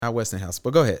Our Westinghouse.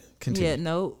 But go ahead. Continue. Yeah,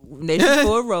 no. Next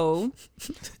for a roll.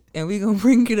 And we're going to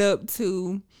bring it up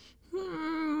to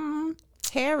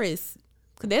Harris.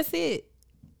 Cause that's it.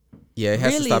 Yeah, it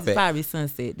has really, to stop it's at probably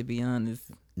Sunset, to be honest.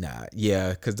 Nah, yeah,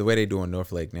 because the way they doing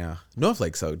North Lake now. North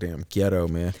Lake's so damn ghetto,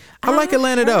 man. I like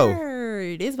Atlanta though.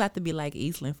 It's about to be like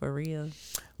Eastland for real.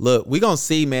 Look, we gonna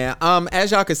see, man.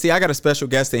 As y'all can see, I got a special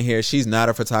guest in here. She's not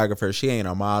a photographer. She ain't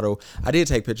a model. I did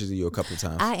take pictures of you a couple of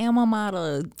times. I am a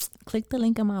model. Click the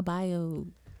link in my bio.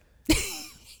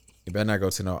 You better not go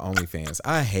to no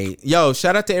OnlyFans. Yo,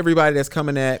 shout out to everybody that's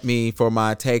coming at me for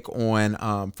my take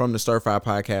on from the Stir Fry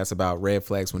podcast about red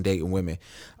flags when dating women.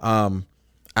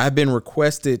 I've been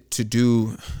requested to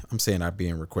do, I'm saying I'm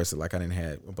being requested like I didn't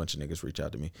have a bunch of niggas reach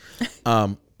out to me.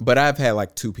 But I've had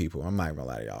like 2 people, I'm not even gonna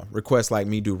lie to y'all, request like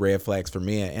me do red flags for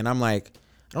men. And I'm like,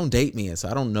 I don't date men, so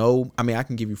I don't know. I mean, I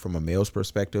can give you from a male's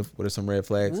perspective. What are some red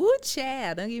flags? Woo,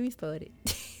 child, don't get me started.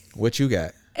 What you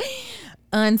got?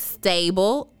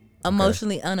 Unstable,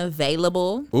 emotionally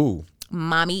unavailable. Ooh.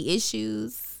 Mommy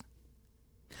issues.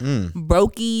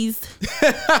 Brokies.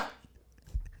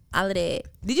 All of that.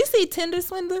 Did you see Tinder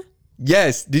Swindler?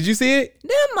 Yes. Did you see it?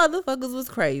 Them motherfuckers was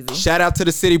crazy. Shout out to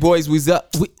the City Boys. Is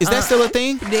that still a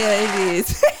thing? Yeah, it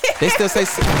is. They still say.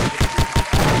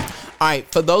 All right.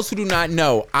 For those who do not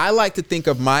know, I like to think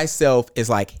of myself as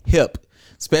like hip,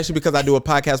 especially because I do a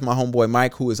podcast with my homeboy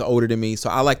Mike, who is older than me. So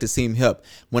I like to seem hip.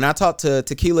 When I talk to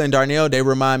Tequila and Darnell, they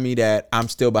remind me that I'm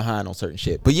still behind on certain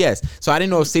shit. But yes, so I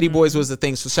didn't know if City Boys was the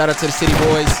thing. So shout out to the City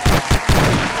Boys.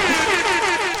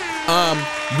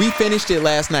 We finished it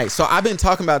last night. So I've been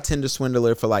talking about Tinder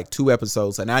Swindler for like 2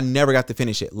 episodes and I never got to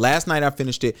finish it. Last night I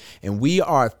finished it and we've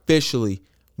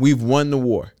won the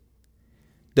war.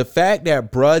 The fact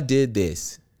that bruh did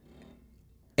this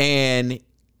and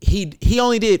he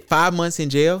only did 5 months in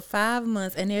jail. 5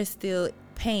 months and they're still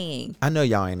paying. I know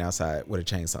y'all ain't outside with a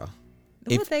chainsaw.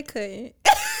 What they couldn't.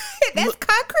 That's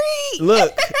concrete.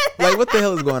 Look, like what the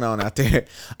hell is going on out there?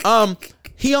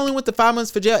 He only went to 5 months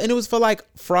for jail, and it was for like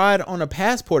fraud on a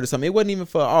passport or something. It wasn't even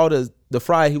for all the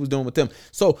fraud he was doing with them.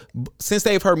 So since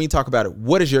they've heard me talk about it,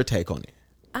 what is your take on it?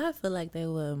 I feel like they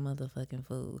were a motherfucking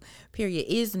fool. Period.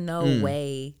 Is no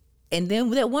way. And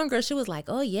then that one girl, she was like,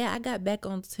 "Oh yeah, I got back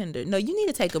on Tinder." No, you need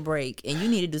to take a break and you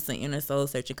need to do some inner soul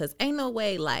searching because ain't no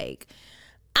way like.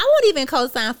 I won't even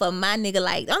co-sign for my nigga.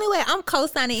 Like, the only way I'm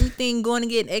co-signing anything, going to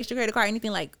get an extra credit card,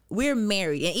 anything, like, we're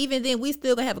married. And even then, we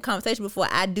still gonna have a conversation before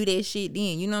I do that shit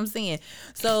then. You know what I'm saying?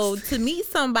 So, to meet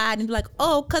somebody and be like,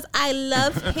 oh, because I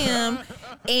love him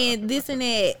and this and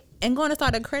that, and going to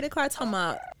start a credit card talking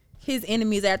about his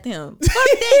enemies after him. Fuck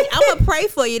that. I'm gonna pray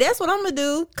for you. That's what I'm gonna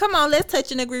do. Come on, let's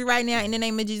touch and agree right now in the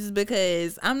name of Jesus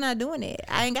because I'm not doing it.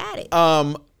 I ain't got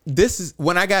it. This is,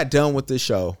 when I got done with the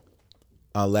show,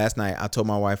 last night, I told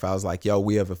my wife, I was like, yo,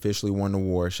 we have officially won the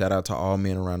war. Shout out to all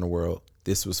men around the world.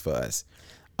 This was for us.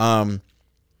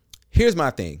 Here's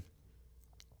my thing.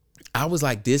 I was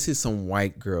like, this is some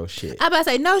white girl shit. I about to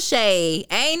say, no shade.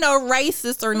 Ain't no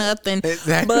racist or nothing.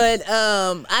 Exactly. But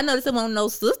I noticed there wasn't no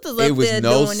sisters up there doing it. It was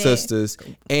no doing sisters.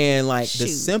 That. And like the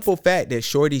simple fact that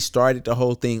Shorty started the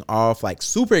whole thing off like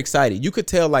super excited. You could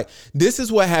tell like this is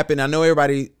what happened. I know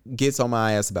everybody gets on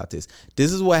my ass about this.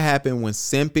 This is what happened when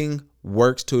simping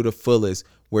works to the fullest,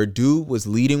 where dude was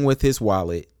leading with his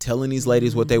wallet, telling these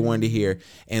ladies what they wanted to hear,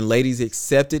 and ladies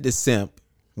accepted the simp,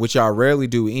 which y'all rarely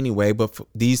do anyway, but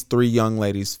these 3 young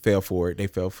ladies fell for it. They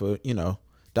fell for, the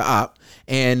op,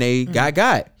 and they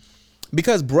got.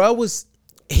 Because bruh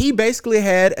he basically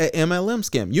had an MLM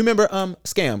scam. You remember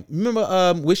scam?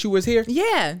 Remember Wish You Was Here?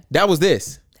 Yeah. That was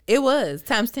this. It was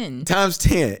times 10. Times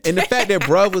 10. And the fact that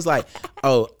bruh was like,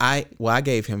 oh, I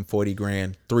gave him 40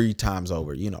 grand 3 times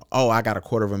over, oh, I got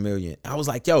 $250,000. I was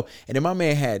like, yo, and then my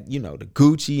man had, the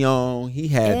Gucci on, he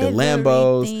had the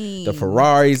Lambos, the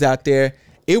Ferraris out there.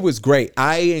 It was great.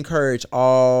 I encourage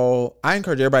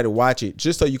everybody to watch it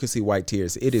just so you can see white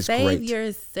tears. It is great. Save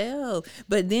yourself.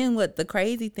 But then what the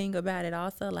crazy thing about it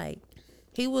also, like,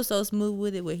 he was so smooth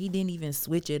with it where he didn't even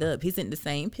switch it up. He sent the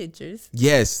same pictures.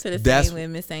 Yes. To the same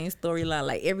women, same storyline,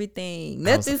 like everything.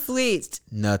 Nothing switched.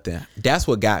 Nothing. That's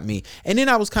what got me. And then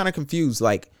I was kind of confused.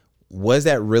 Like, was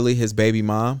that really his baby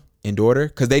mom and daughter?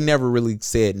 Because they never really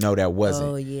said, no, that wasn't.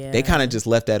 Oh, yeah. They kind of just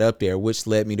left that up there, which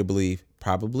led me to believe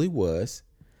probably was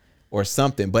or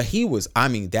something. But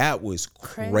that was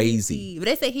crazy. But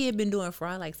they say he had been doing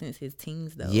fraud like since his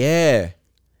teens, though. Yeah.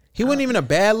 He wasn't even a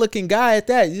bad looking guy at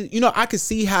that. I could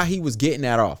see how he was getting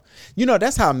that off.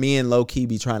 That's how men low key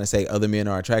be trying to say other men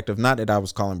are attractive. Not that I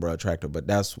was calling bro attractive, but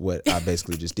that's what I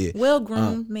basically just did.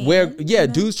 Well-groomed man.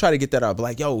 Dudes try to get that off.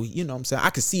 Like, yo, what I'm saying? I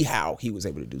could see how he was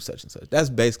able to do such and such. That's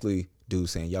basically dude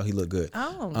saying, yo, he look good.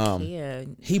 I don't care.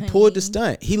 He pulled the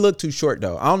stunt. He looked too short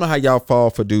though. I don't know how y'all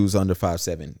fall for dudes under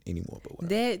 5'7" anymore, but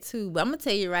whatever. That too. But I'm gonna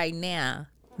tell you right now,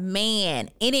 man,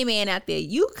 any man out there,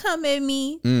 you come at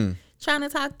me trying to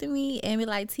talk to me and be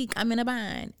like, Teak, I'm in a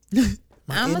bind.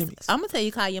 I'm gonna tell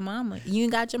you, call your mama. You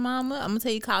ain't got your mama, I'm gonna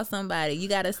tell you, call somebody. You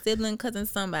got a sibling, cousin,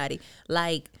 somebody.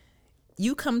 Like,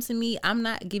 you come to me, I'm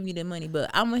not giving you the money, but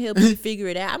I'm gonna help you figure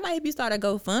it out. I might help you start a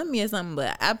GoFundMe or something,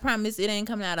 but I promise it ain't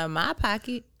coming out of my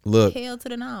pocket. Look, hell to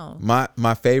the no.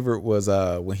 My favorite was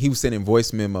when he was sending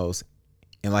voice memos.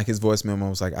 And like his voice memo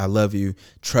was like, I love you,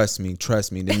 trust me.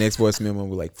 The next voice memo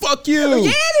was like, fuck you.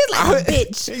 Yeah, it's like a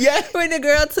bitch. Yeah. When the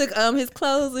girl took his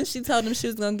clothes and she told him she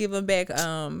was gonna give him back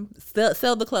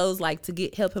sell the clothes, like, to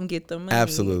help him get the money.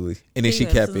 Absolutely. And then she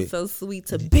kept it. So sweet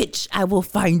to bitch, I will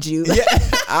find you. Yeah.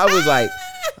 I was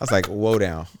like, whoa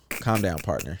down. Calm down,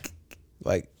 partner.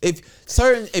 Like,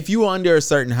 if you are under a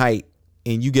certain height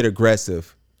and you get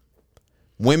aggressive,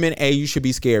 women, you should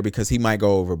be scared because he might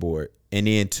go overboard. And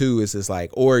then 2, it's just like,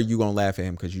 or you gonna laugh at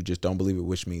him because you just don't believe it,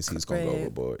 which means he's gonna go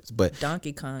overboard. But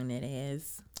Donkey Kong that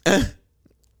ass.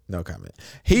 No comment.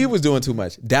 He was doing too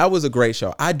much. That was a great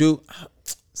show. I do.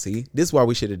 See, this is why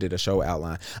we should have did a show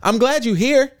outline. I'm glad you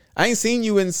here. I ain't seen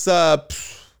you in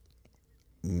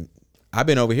I've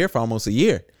been over here for almost a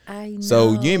year. I know.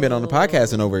 So you ain't been on the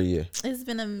podcast in over a year. It's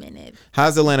been a minute.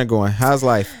 How's Atlanta going? How's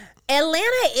life?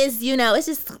 Atlanta is, it's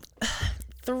just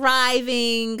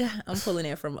thriving. I'm pulling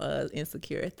it from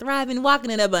Insecure. Thriving,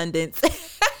 walking in abundance.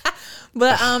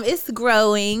 But it's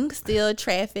growing. Still,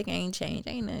 traffic ain't changed.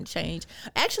 Ain't nothing changed.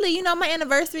 Actually, my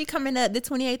anniversary coming up. The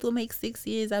 28th will make 6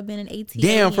 years. I've been in ATL.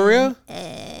 Damn, for real?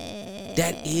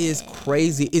 That is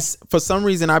crazy. It's, for some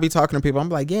reason, I be talking to people. I'm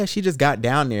like, yeah, she just got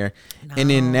down there. No. And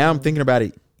then now I'm thinking about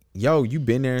it. Yo, you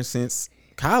been there since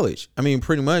college. I mean,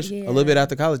 pretty much a little bit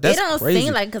after college. That's crazy. It don't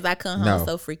seem like, because I come home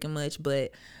so freaking much,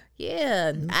 but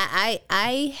yeah,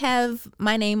 I have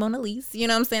my name on the lease. You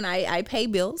know what I'm saying? I pay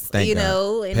bills. In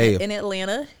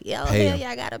Atlanta. Yeah, hell yeah,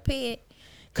 I gotta pay it.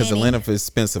 Because Atlanta is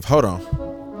expensive. Hold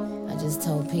on. I just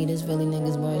told P this really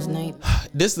nigga's worst name.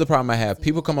 This is the problem I have.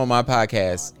 People come on my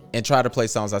podcast and try to play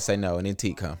songs. I say no, and then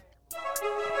T come.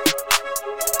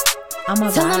 I'm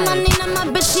a Tell him I need my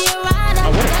bitch, she a rider. I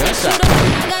want a gunshot. I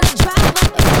got a driver.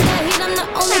 If I got heat, I'm the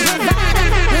only provider.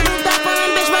 Little back for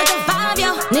him, bitch, worth the 5, yo.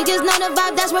 Niggas know the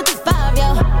vibe, that's worth the 5,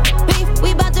 yo. Beef,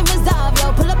 we about to resolve,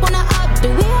 yo. Pull up on the up, do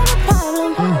we have a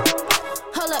problem?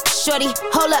 Hold up, shorty,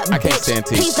 hold up, I can't bitch. stand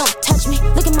T. Please don't touch me.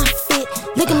 Look at my fit,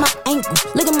 look at my ankle,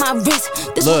 look at my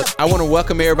wrist. Look, I want to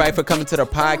welcome everybody for coming to the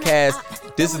podcast.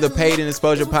 This is the Paid in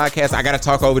Exposure podcast. I got to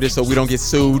talk over this so we don't get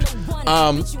sued.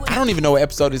 I don't even know what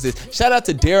episode this is. Shout out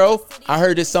to Daryl. I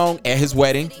heard this song at his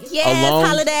wedding. Yes,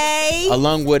 holiday.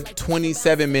 Along with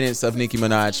 27 minutes of Nicki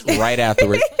Minaj right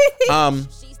after it.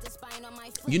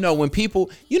 When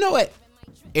people, what?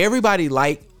 Everybody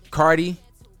like Cardi,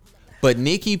 but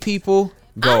Nicki people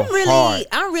go hard.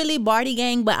 I'm really Barty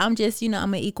gang, but I'm just,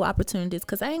 I'm an equal opportunist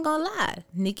because I ain't gonna lie.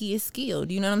 Nicki is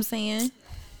skilled. You know what I'm saying?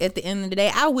 At the end of the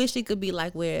day, I wish it could be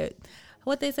like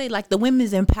what they say, like the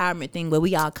women's empowerment thing where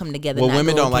we all come together. Well,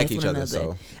 women don't like each other,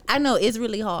 so I know it's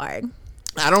really hard.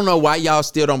 I don't know why y'all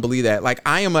still don't believe that. Like,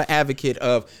 I am an advocate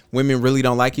of women really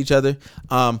don't like each other.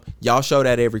 Y'all show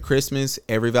that every Christmas,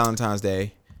 every Valentine's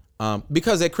Day.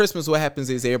 Because at Christmas, what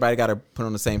happens is everybody got to put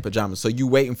on the same pajamas. So you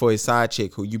waiting for his side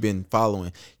chick who you've been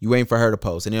following. You waiting for her to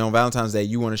post. And then on Valentine's Day,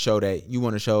 you want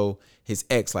to show his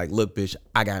ex, like, look, bitch,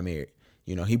 I got married.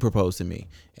 He proposed to me.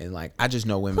 And like, I just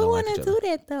know women don't like each other. Who want to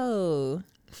do that though?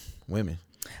 Women.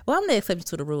 Well, I'm the exception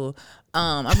to the rule.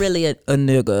 I'm really a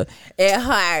nigga at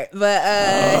heart, but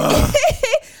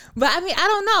but I mean, I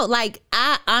don't know. Like,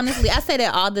 I honestly say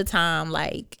that all the time.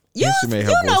 Like, you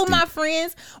know my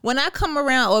friends, when I come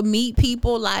around or meet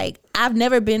people, like, I've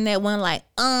never been that one, like,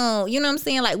 you know what I'm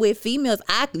saying? Like, with females,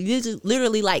 I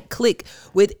literally like click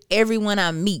with everyone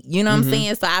I meet. You know what I'm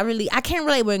saying? So I can't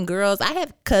relate with girls. I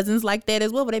have cousins like that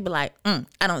as well, but they be like, I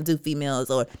don't do females,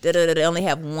 or they only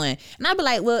have one. And I be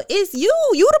like, well, it's you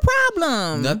the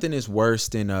problem. Nothing is worse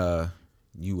than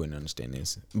you wouldn't understand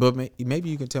this, but maybe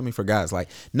you can tell me for guys. Like,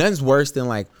 nothing's worse than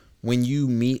like when you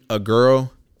meet a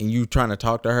girl and you trying to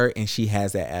talk to her and she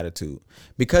has that attitude,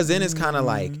 because then it's kind of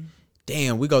like,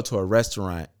 damn, we go to a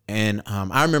restaurant and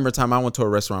I remember a time I went to a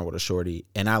restaurant with a shorty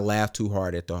and I laughed too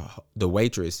hard at the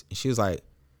waitress and she was like,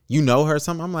 you know her or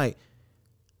something? I'm like,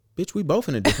 bitch, we both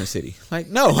in a different city. Like,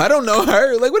 no, I don't know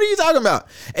her. Like, what are you talking about?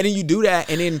 And then you do that,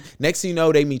 and then next thing you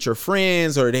know, they meet your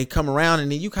friends or they come around,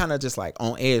 and then you kind of just like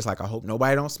on edge, like, I hope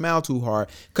nobody don't smile too hard,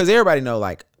 because everybody know,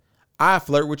 like, I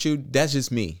flirt with you. That's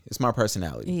just me. It's my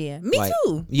personality. Yeah, me like,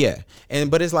 too. Yeah,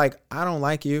 but it's like, I don't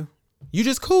like you. You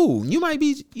just cool. You might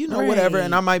be, whatever. Right.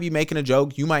 And I might be making a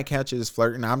joke. You might catch it as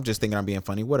flirting. I'm just thinking I'm being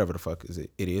funny. Whatever the fuck it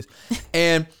is.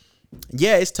 And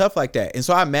yeah, it's tough like that. And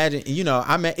so I imagine,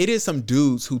 it is some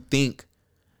dudes who think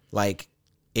like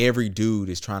every dude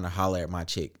is trying to holler at my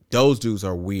chick. Those dudes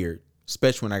are weird,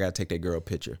 especially when I got to take that girl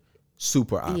picture.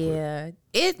 Super awkward. Yeah.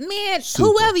 Man, Super.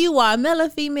 whoever you are, male or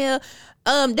female,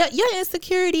 your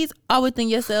insecurities are within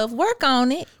yourself. Work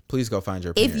on it. Please go find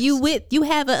your parents. If you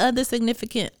have a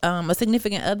significant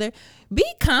other, be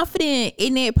confident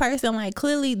in that person. Like,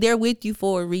 clearly they're with you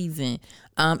for a reason.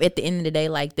 At the end of the day,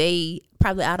 like, they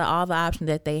probably, out of all the options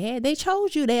that they had, they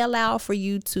chose you. They allow for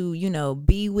you to,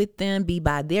 be with them, be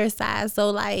by their side.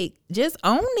 So, like, just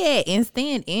own that and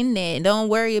stand in that. And don't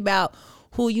worry about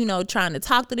who, trying to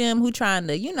talk to them, who trying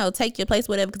to, take your place,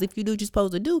 whatever. Because if you do what you're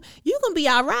supposed to do, you gonna be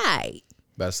all right.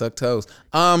 Better suck toes.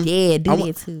 Yeah, do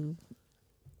that too.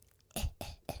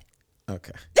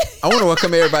 Okay. I want to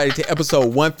welcome everybody to episode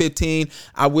 115.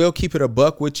 I will keep it a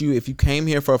buck with you. If you came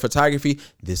here for photography,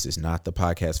 this is not the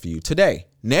podcast for you today.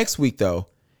 Next week, though,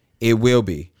 it will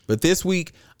be. But this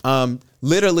week,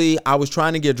 literally, I was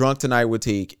trying to get drunk tonight with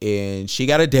Teak, and she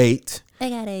got a date. I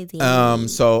got a date.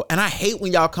 And I hate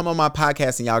when y'all come on my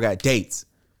podcast and y'all got dates.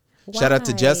 Why? Shout out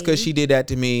to Jessica. She did that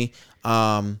to me.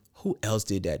 Who else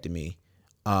did that to me?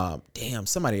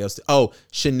 Somebody else.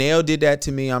 Chanel did that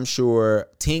to me, I'm sure.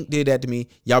 Tink did that to me.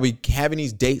 Y'all be having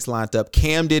these dates lined up.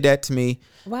 Cam did that to me.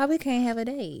 Why we can't have a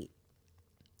date?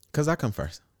 Because I come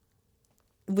first.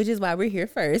 Which is why we're here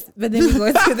first. But then we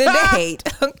go to the date.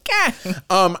 Okay.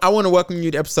 I want to welcome you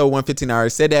to episode 115. I already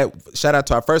said that. Shout out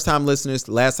to our first time listeners,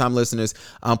 last time listeners.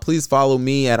 Please follow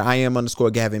me at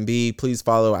IM_Gavin B. Please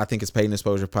follow, I think it's Paid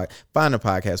Exposure. Find the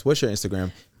podcast. What's your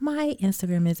Instagram? My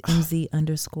Instagram is MZ_PEACHZ.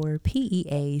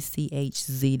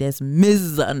 That's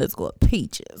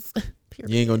Ms_Peachz.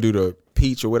 You ain't going to do the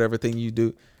peach or whatever thing you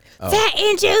do. Fat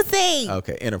and juicy.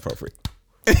 Okay, inappropriate.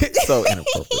 So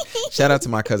inappropriate. Shout out to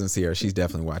my cousin Sierra. She's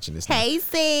definitely watching this. Hey,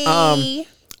 C. All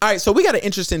right, so we got an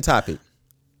interesting topic.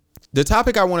 The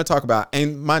topic I want to talk about,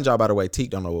 and mind y'all, by the way,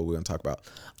 Teak don't know what we're going to talk about.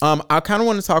 I kind of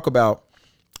want to talk about,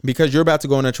 because you're about to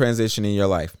go in a transition in your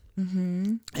life.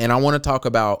 Mm-hmm. And I want to talk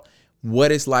about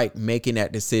what it's like making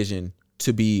that decision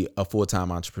to be a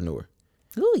full-time entrepreneur.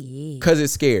 Oh, yeah. Because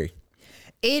it's scary.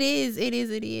 It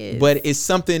is. But it's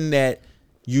something that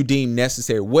you deem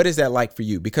necessary. What is that like for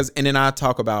you? Because, and then I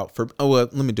talk about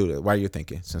let me do that while you're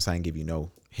thinking, since I didn't give you no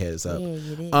heads up. Yeah,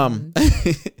 you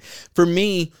did. For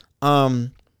me,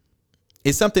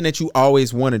 it's something that you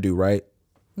always want to do, right?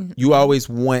 Mm-hmm. You always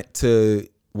want to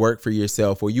work for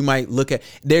yourself, or you might look at,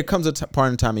 there comes a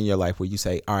part in time in your life where you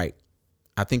say, all right,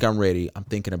 I think I'm ready. I'm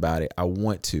thinking about it. I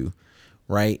want to,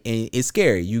 right? And it's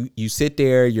scary. You sit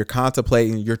there, you're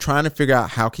contemplating, you're trying to figure out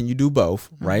how can you do both,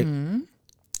 right? Mm-hmm.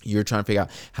 You're trying to figure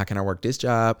out, how can I work this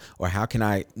job, or how can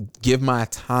I give my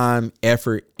time,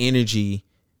 effort, energy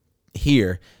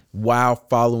here while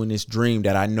following this dream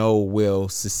that I know will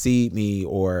succeed me,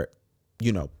 or,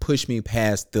 push me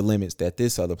past the limits that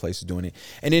this other place is doing it.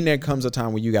 And then there comes a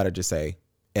time where you got to just say,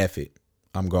 F it,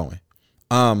 I'm going.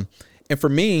 And for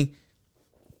me,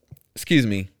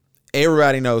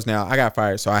 everybody knows now I got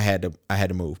fired, so I had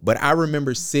to move. But I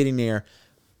remember sitting there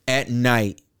at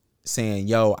night saying,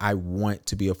 yo, I want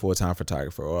to be a full-time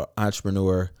photographer or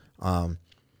entrepreneur.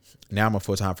 Now I'm a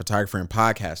full-time photographer and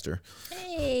podcaster.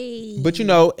 Hey. But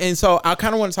and so I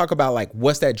kind of want to talk about, like,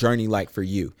 what's that journey like for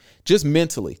you, just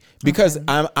mentally, because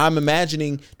I'm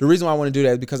imagining, the reason why I want to do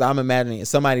that is because I'm imagining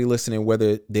somebody listening,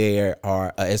 whether they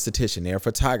are an esthetician, they're a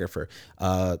photographer,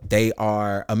 they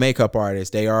are a makeup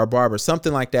artist, they are a barber,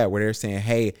 something like that, where they're saying,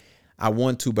 hey, I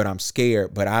want to, but I'm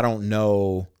scared, but I don't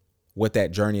know what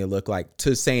that journey will look like,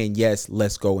 to saying, yes,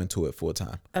 let's go into it full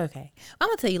time. Okay. I'm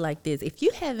going to tell you like this. If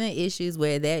you having issues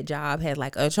where that job has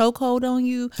like a chokehold on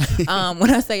you, when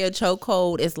I say a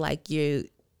chokehold, it's like you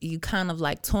kind of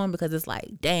like torn, because it's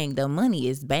like, dang, the money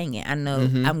is banging. I know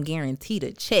I'm guaranteed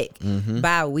a check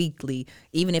bi-weekly.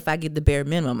 Even if I get the bare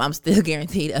minimum, I'm still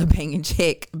guaranteed a banging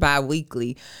check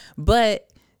bi-weekly. But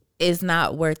it's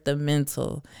not worth the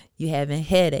mental. You having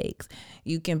headaches.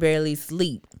 You can barely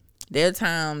sleep. There are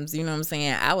times, you know what I'm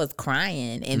saying, I was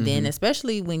crying. And then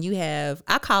especially when you have,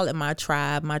 I call it my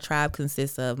tribe. My tribe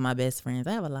consists of my best friends.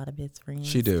 I have a lot of best friends.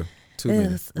 She do. Too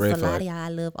many. It's a lot of y'all. I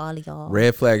love all of y'all.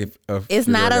 Red flag. It's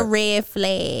not a red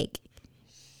flag.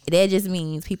 That just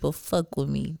means people fuck with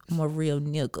me. I'm a real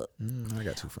nigga. I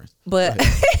got 2 friends.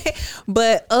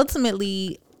 But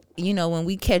ultimately, when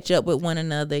we catch up with one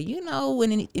another,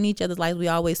 when in each other's lives, we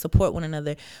always support one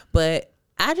another. But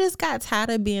I just got tired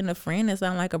of being a friend that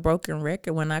sound like a broken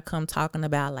record when I come talking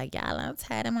about like, y'all, I'm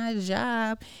tired of my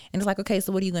job. And it's like, okay,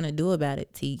 so what are you going to do about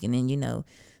it, Teague? And then,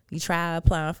 you try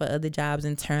applying for other jobs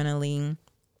internally.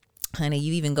 Honey,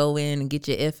 you even go in and get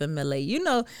your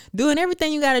FMLA, doing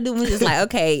everything you got to do. It's just like,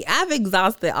 okay, I've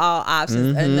exhausted all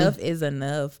options. Enough is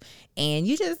enough. And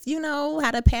you just,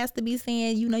 how the pastor be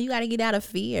saying, you got to get out of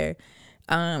fear.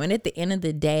 And at the end of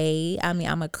the day, I mean,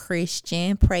 I'm a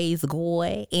Christian, praise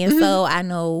God. And so I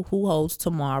know who holds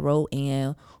tomorrow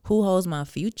and who holds my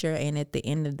future. And at the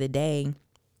end of the day,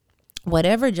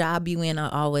 whatever job you in, I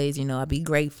always, I be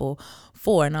grateful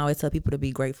for. And I always tell people to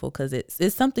be grateful because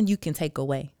it's something you can take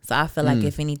away. So I feel like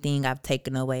if anything, I've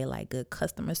taken away like good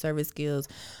customer service skills,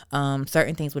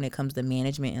 certain things when it comes to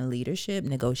management and leadership,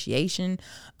 negotiation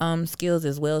skills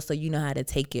as well. So you know how to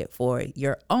take it for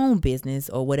your own business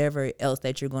or whatever else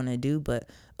that you're going to do. But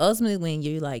ultimately, when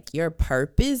you're like, your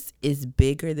purpose is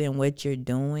bigger than what you're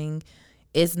doing,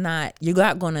 you're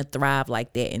not going to thrive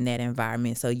like that in that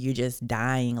environment. So you're just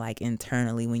dying like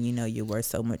internally when you're worth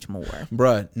so much more.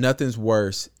 Bruh, nothing's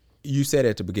worse. You said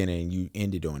at the beginning and you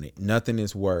ended on it. Nothing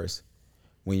is worse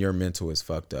when your mental is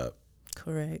fucked up.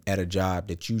 Correct. At a job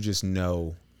that you just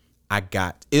know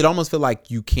it almost feel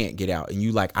like you can't get out and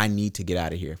you like, I need to get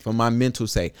out of here for my mental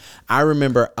sake. I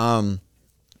remember,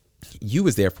 you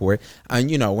was there for it. And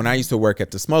when I used to work at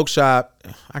the smoke shop,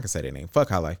 I can say that name. Fuck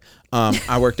High Life.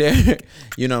 I worked there.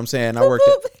 You know what I'm saying? I worked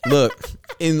it. Look,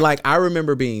 and like I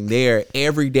remember being there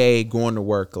every day going to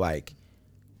work like,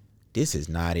 this is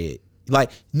not it. Like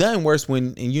nothing worse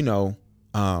when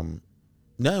nothing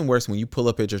worse when you pull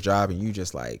up at your job and you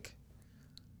just like,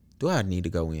 do I need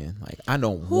to go in? Like I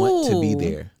don't want to be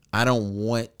there. I don't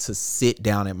want to sit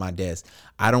down at my desk.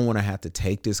 I don't want to have to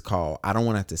take this call. I don't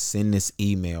want to have to send this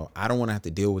email. I don't want to have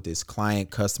to deal with this client,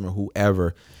 customer,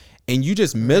 whoever. And you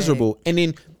just miserable. Right. And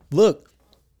then look,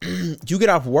 you get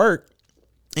off work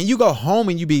and you go home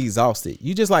and you be exhausted.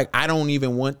 You just like, I don't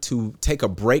even want to take a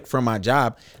break from my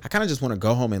job. I kind of just want to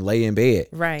go home and lay in bed.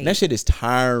 Right. And that shit is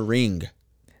tiring.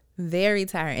 Very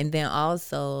tired. And then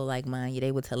also, like, mind you,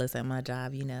 they would tell us at my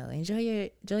job, enjoy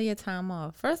your time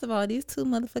off. First of all, these 2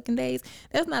 motherfucking days,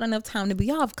 there's not enough time to be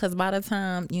off because by the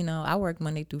time, I work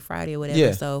Monday through Friday or whatever.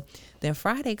 Yeah. So then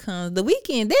Friday comes, the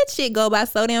weekend, that shit go by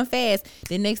so damn fast.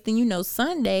 The next thing you know,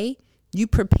 Sunday, you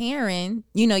preparing,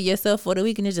 yourself for the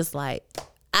weekend. It's just like,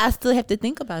 I still have to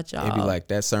think about y'all. It'd be like,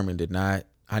 that sermon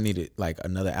I needed like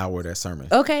another hour of that sermon.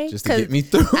 Okay. Just to get me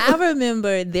through. I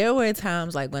remember there were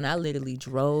times like when I literally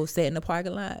sat in the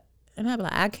parking lot and I'd be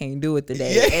like, I can't do it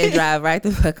today. And drive right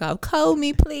the fuck off. Call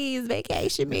me, please.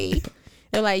 Vacation me.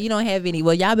 They're like, you don't have any.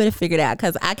 Well, y'all better figure it out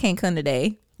because I can't come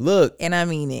today. Look. And I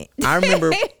mean it. I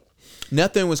remember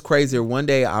nothing was crazier. One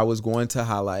day I was going to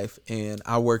High Life and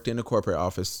I worked in the corporate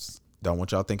office. Don't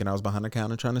want y'all thinking I was behind the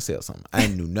counter trying to sell something. I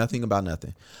knew nothing about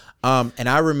nothing. And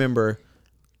I remember,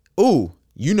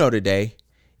 today,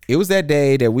 it was that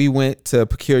day that we went to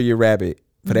Peculiar Rabbit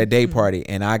for that day party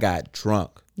and I got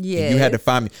drunk. Yeah. You had to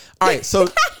find me. All right. So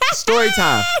story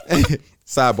time.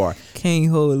 Sidebar. Can't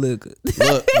hold liquor.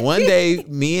 Look, one day,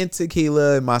 me and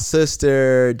Tequila and my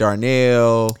sister,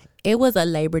 Darnell. It was a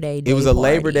Labor Day day It was a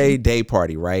Labor Day day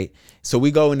party, right? So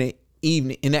we go in the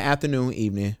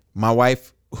evening. My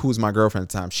wife, who's my girlfriend at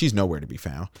the time, she's nowhere to be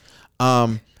found.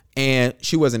 And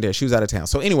she wasn't there. She was out of town.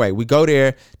 So anyway, we go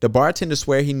there. The bartender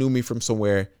swear he knew me from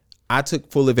somewhere. I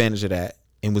took full advantage of that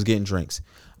and was getting drinks.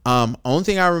 Only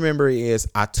thing I remember is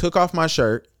I took off my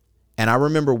shirt and I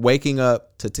remember waking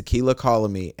up to Tequila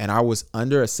calling me and I was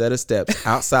under a set of steps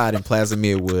outside in Plaza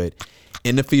Midwood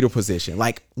in the fetal position.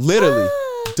 Like literally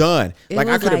done. It like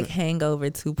was I could like Hangover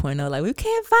 2.0. Like we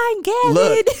can't find Gavin.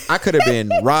 Look, I could have been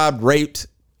robbed, raped,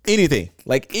 anything.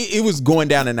 Like it was going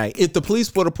down tonight. If the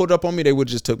police would have pulled up on me, they would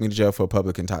have just took me to jail for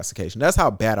public intoxication. That's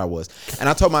how bad I was. And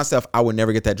I told myself I would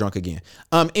never get that drunk again.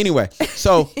 Anyway,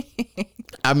 so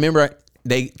I remember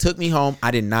they took me home.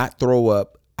 I did not throw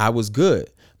up. I was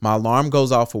good. My alarm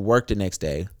goes off for work the next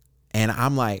day. And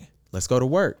I'm like, let's go to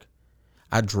work.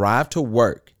 I drive to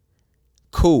work.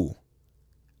 Cool.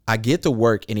 I get to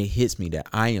work and it hits me that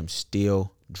I am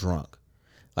still drunk.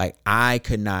 Like I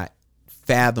could not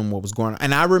fathom what was going on.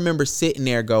 And I remember sitting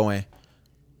there going,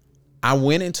 I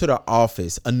went into the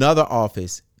office, another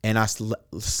office, and I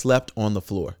slept on the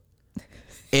floor.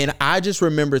 And I just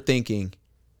remember thinking,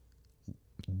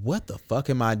 what the fuck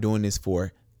am I doing this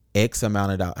for? X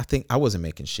amount of dollars. I think I wasn't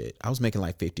making shit. I was making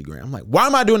like 50 grand. I'm like, why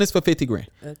am I doing this for 50 grand?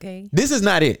 Okay. This is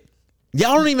not it. I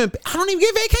don't even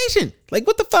get vacation. Like,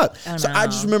 what the fuck? So I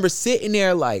just remember sitting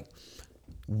there like,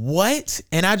 what?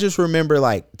 And I just remember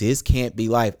like, this can't be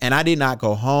life. And I did not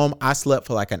go home. I slept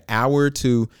for like an hour or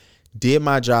two, did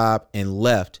my job, and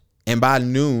left. And by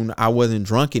noon, I wasn't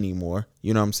drunk anymore.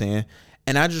 You know what I'm saying?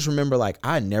 And I just remember, like,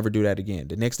 I never do that again.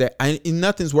 The next day,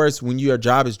 nothing's worse when your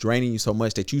job is draining you so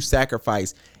much that you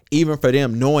sacrifice even for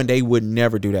them, knowing they would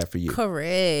never do that for you.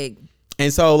 Correct.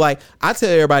 And so, like, I tell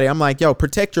everybody, I'm like, yo,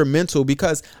 protect your mental,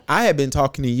 because I have been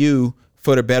talking to you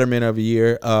for the betterment of a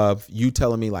year of you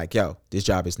telling me, like, yo, this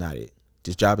job is not it.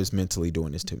 This job is mentally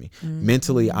doing this to me.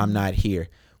 Mentally, I'm not here.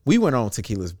 We went on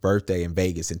Tequila's birthday in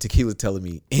Vegas, and Tequila telling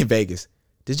me in Vegas,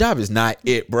 this job is not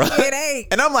it, bro. It ain't.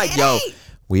 And I'm like, yo,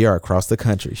 we are across the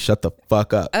country. Shut the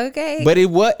fuck up. Okay. But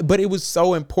it was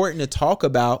so important to talk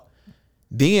about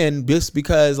then, just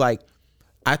because, like,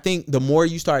 I think the more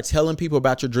you start telling people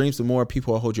about your dreams, the more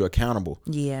people will hold you accountable.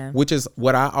 Yeah. Which is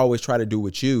what I always try to do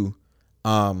with you.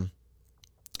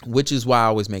 Which is why I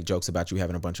always make jokes about you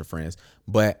having a bunch of friends.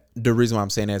 But the reason why I'm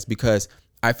saying that is because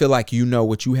I feel like you know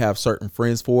what you have certain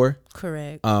friends for.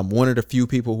 Correct. One of the few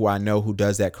people who I know who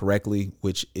does that correctly,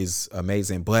 which is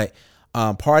amazing. But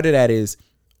part of that is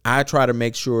I try to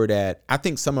make sure that I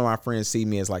think some of my friends see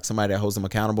me as like somebody that holds them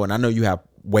accountable. And I know you have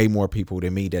way more people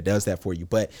than me that does that for you.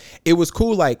 But it was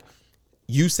cool, like,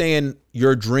 you saying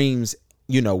your dreams,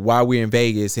 you know, while we're in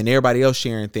Vegas and everybody else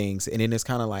sharing things. And then it's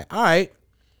kind of like, all right,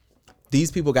 these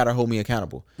people got to hold me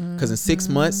accountable. Because in 6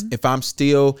 months, if I'm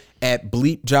still at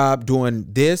bleep job doing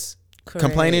this,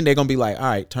 complaining, they're going to be like, all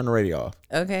right, turn the radio off.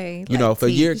 Okay. You know, for a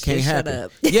year, it can't happen.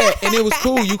 Yeah. And it was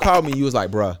cool. You called me. You was like,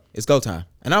 bruh, it's go time.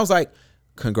 And I was like,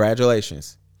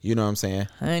 congratulations. You know what I'm saying?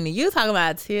 Honey, you talking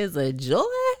about tears of joy?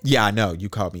 Yeah, I know. You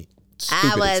called me.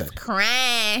 I was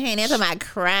crying. Honey, that's my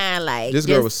crying. Like, this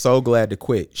girl was so glad to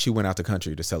quit. She went out the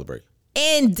country to celebrate.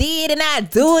 Indeed, and I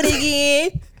do it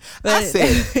again. I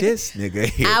said, this nigga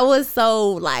here. I was so,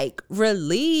 like,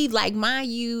 relieved. Like,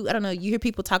 mind you, I don't know, you hear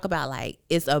people talk about, like,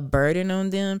 it's a burden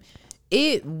on them.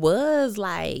 It was,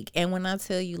 like, and when I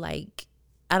tell you, like,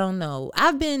 I don't know,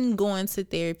 I've been going to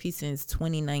therapy since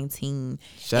 2019.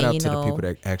 Shout out to the people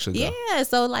that actually go. Yeah,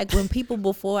 so, like, when people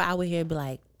before I would hear be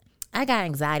like, I got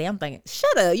anxiety, I'm thinking,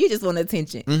 shut up, you just want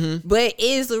attention. But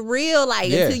it's real,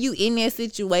 like, until you in that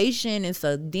situation. And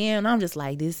so then I'm just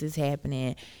like, this is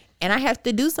happening and I have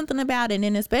to do something about it.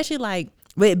 And especially, like,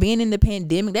 with being in the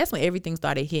pandemic, that's when everything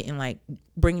started hitting, like,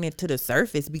 bringing it to the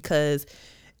surface, because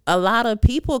a lot of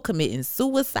people committing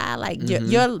suicide. Like,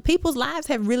 your people's lives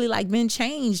have really, like, been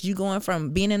changed. You going from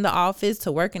being in the office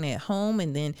to working at home,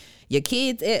 and then your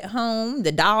kids at home,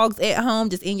 the dogs at home,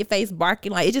 just in your face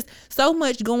barking. Like, it's just so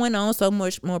much going on, so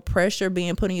much more pressure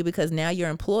being put on you, because now your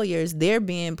employers, they're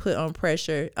being put on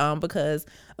pressure because,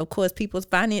 of course, people's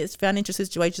financial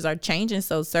situations are changing.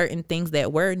 So certain things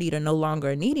that were need are no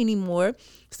longer a need anymore.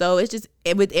 So it's just,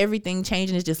 with everything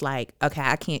changing, it's just like, okay,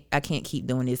 I can't keep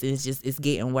doing this. It's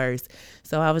getting worse.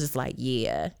 So I was just like,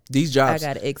 yeah, these jobs, I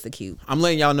gotta execute. I'm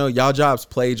letting y'all know, y'all jobs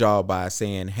played y'all by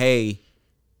saying, hey,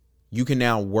 you can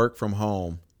now work from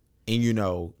home, and, you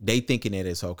know, they thinking that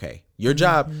it's okay. Your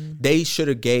job, they should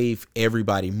have gave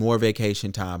everybody more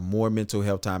vacation time, more mental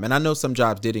health time. And I know some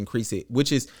jobs did increase it,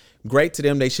 which is great to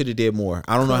them. They should have did more.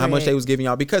 I don't know how much they was giving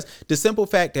y'all, because the simple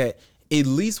fact that at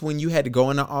least when you had to go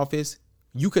in the office,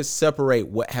 you could separate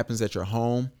what happens at your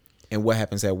home and what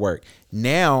happens at work.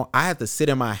 Now I have to sit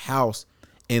in my house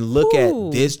and look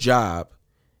at this job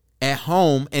at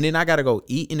home, and then I gotta go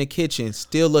eat in the kitchen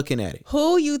still looking at it.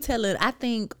 Who you telling? I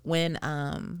think when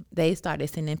they started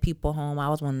sending people home, I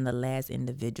was one of the last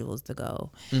individuals to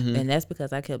go. And that's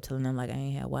because I kept telling them, like, I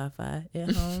ain't have Wi-Fi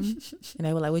at home. And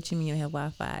they were like, what you mean you don't have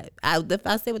Wi-Fi? If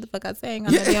I say what the fuck I saying,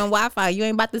 I'm not on Wi-Fi. You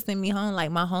ain't about to send me home. Like,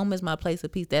 my home is my place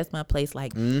of peace. That's my place,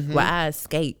 like, where I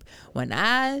escape. When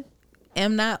I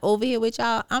am not over here with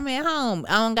y'all, I'm at home.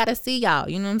 I don't gotta see y'all,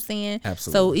 you know what I'm saying?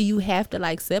 Absolutely. So you have to,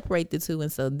 like, separate the two. And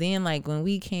so then, like, when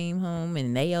we came home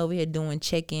and they over here doing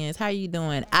check-ins, how you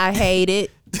doing? I hate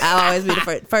it. I always be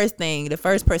the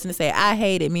first person to say I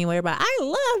hate it. Meanwhile, everybody, I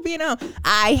love being home.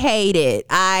 I hate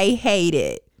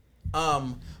it.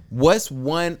 What's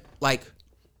one, like,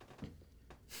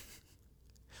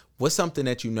 what's something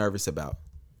that you nervous about?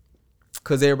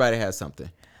 Because everybody has something.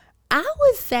 I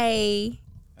would say,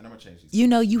 I'm gonna change these. you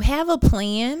know, you have a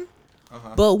plan,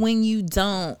 but when you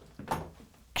don't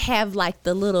have, like,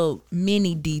 the little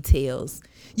mini details.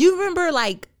 You remember,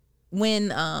 like,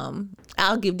 when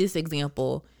I'll give this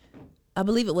example. I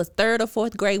believe it was 3rd or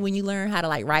 4th grade when you learn how to,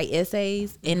 like, write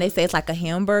essays, and they say it's like a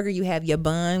hamburger. You have your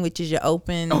bun, which is your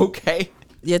open,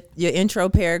 your intro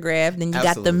paragraph. Then you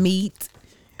got the meat.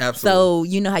 Absolutely. So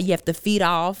you know how you have to feed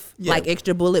off, like,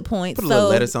 extra bullet points. Put a little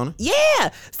lettuce on it.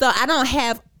 Yeah. So I don't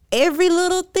have every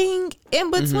little thing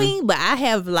in between, but I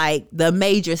have, like, the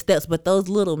major steps. But those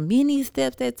little mini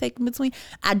steps that take in between,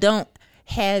 I don't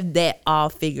have that all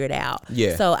figured out.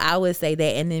 Yeah. So I would say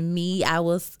that. And then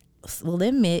will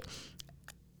admit,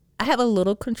 I have a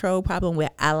little control problem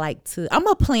where I'm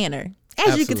a planner,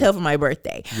 as you can tell from my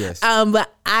birthday. Yes.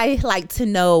 But I like to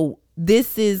know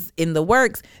this is in the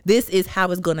works. This is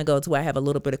how it's going to go, to where I have a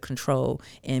little bit of control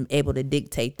and able to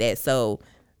dictate that. So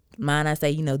I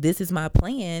say, this is my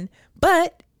plan,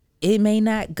 but it may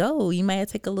not go. You might have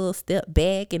to take a little step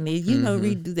back and then,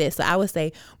 redo that. So I would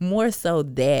say more so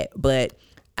that, but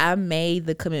I made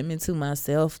the commitment to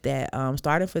myself that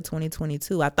starting for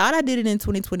 2022. I thought I did it in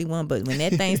 2021, but when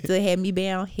that thing still had me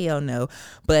bound, hell no.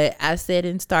 But I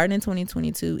said starting in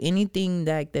 2022, anything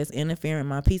that's interfering with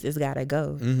my peace has got to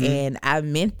go. And I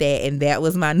meant that, and that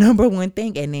was my number one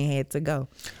thing, and it had to go.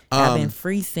 I've been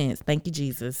free since. Thank you,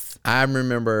 Jesus. I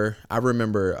remember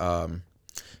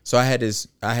so I had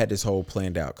this whole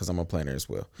planned out, because I'm a planner as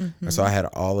well. And so I had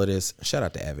all of this. Shout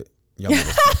out to Avid. Y'all know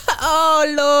this.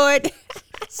 Oh Lord.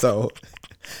 So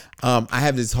I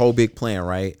have this whole big plan,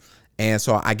 right? And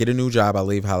so I get a new job. I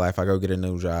leave High Life. I go get a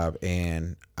new job,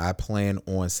 and I plan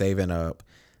on saving up,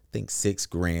 I think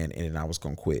 $6,000, and then I was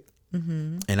gonna quit.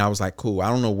 And I was like, cool. I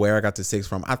don't know where I got the $6,000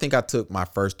 from. I think I took my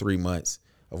first 3 months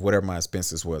of whatever my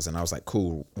expenses was, and I was like,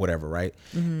 cool, whatever, right?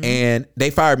 And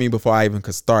they fired me before I even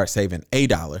could start saving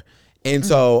 $1. And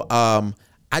so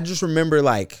I just remember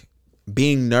like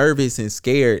being nervous and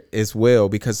scared as well,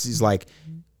 because it's like,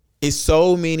 it's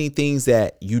so many things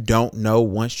that you don't know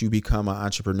once you become an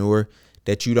entrepreneur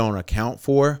that you don't account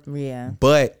for. Yeah.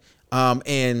 But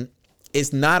and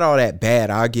it's not all that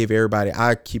bad. I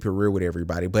keep it real with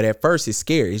everybody. But at first it's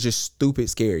scary. It's just stupid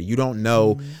scary. You don't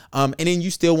know. And then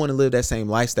you still want to live that same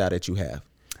lifestyle that you have.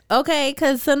 Okay,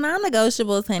 because so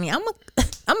non-negotiables, honey. I'm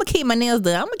gonna keep my nails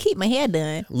done. I'm gonna keep my hair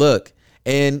done. Look,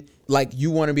 and like you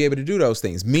want to be able to do those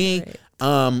things. Me,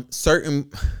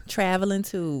 certain traveling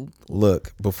too.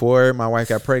 Look, before my wife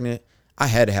got pregnant, I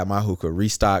had to have my hookah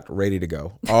restocked, ready to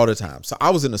go all the time. So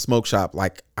I was in the smoke shop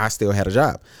like I still had a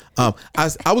job. I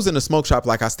was in the smoke shop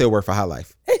like I still work for High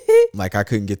Life. Like I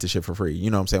couldn't get the shit for free.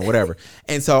 You know what I'm saying? Whatever.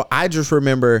 And so I just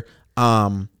remember,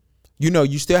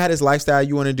 you still had this lifestyle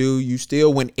you want to do. You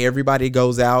still, when everybody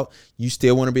goes out, you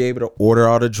still want to be able to order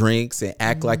all the drinks and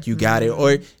act like you got it.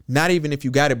 Or not even if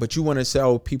you got it, but you want to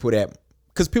show people that,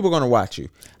 because people are going to watch you.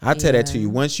 I tell that to you.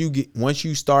 Once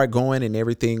you start going and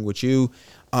everything with you,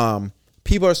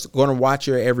 people are going to watch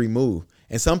your every move.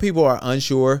 And some people are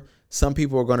unsure. Some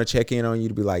people are going to check in on you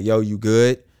to be like, yo, you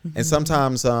good? And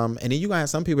sometimes, and then you going to have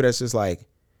some people that's just like,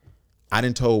 I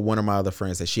done told one of my other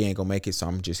friends that she ain't going to make it, so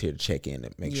I'm just here to check in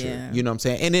and make sure. You know what I'm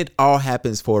saying? And it all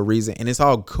happens for a reason, and it's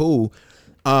all cool.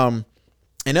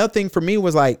 Another thing for me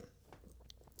was like,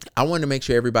 I wanted to make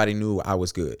sure everybody knew I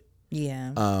was good.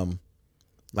 Yeah.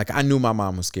 Like I knew my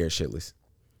mom was scared shitless,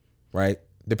 right?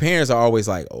 The parents are always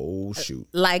like, oh, shoot.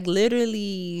 Like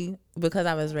literally, because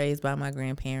I was raised by my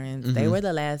grandparents, they were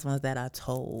the last ones that I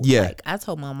told. Yeah. Like I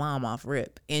told my mom off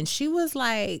rip. And she was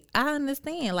like, I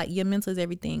understand. Like your mental is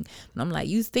everything. And I'm like,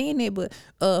 you saying it, but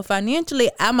financially,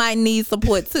 I might need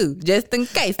support too, just in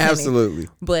case. Absolutely.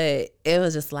 But it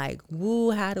was just like,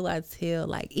 woo, how do I tell?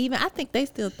 Like even, I think they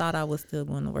still thought I was still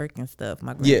going to work and stuff,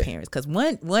 my grandparents. Because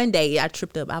one day I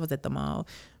tripped up. I was at the mall.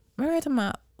 Remember to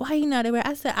my, why you not there?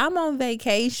 I said, I'm on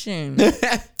vacation.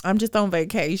 I'm just on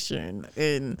vacation.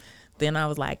 And then I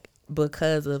was like,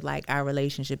 because of like our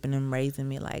relationship and them raising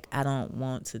me, like I don't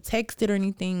want to text it or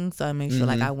anything. So I made sure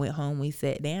like I went home, we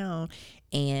sat down,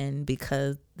 and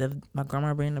because my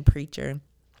grandma being a preacher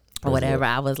or whatever,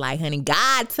 I was like, honey,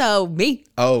 God told me.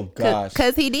 Oh gosh.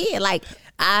 Because he did. Like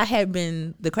I had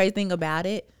been, the crazy thing about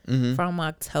it, from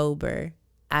October,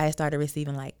 I started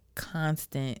receiving like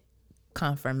constant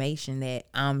confirmation that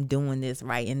I'm doing this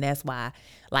right. And that's why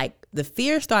like the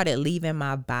fear started leaving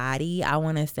my body, I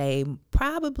want to say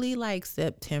probably like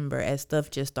September, as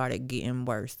stuff just started getting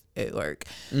worse at work.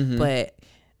 But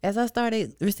as I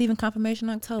started receiving confirmation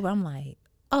in October, I'm like,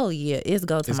 oh yeah, it's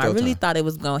go time. I really thought it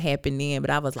was gonna happen then,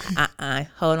 but I was like,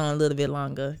 hold on a little bit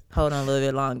longer.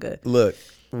 Look,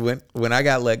 when I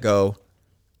got let go,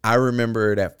 I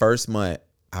remember that first month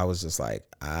I was just like,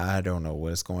 I don't know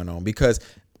what's going on, because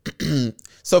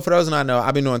so for those who not know,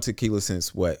 I've been doing tequila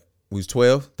since what? We was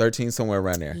 12, 13, somewhere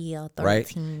around there. Yeah, 13.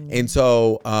 Right? And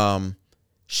so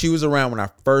she was around when I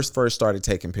first started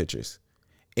taking pictures.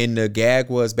 And the gag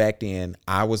was back then,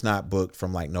 I was not booked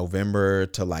from like November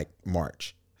to like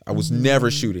March. I was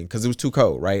never shooting because it was too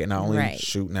cold, right? And I only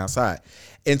shooting outside.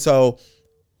 And so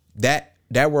that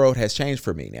world has changed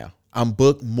for me now. I'm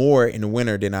booked more in the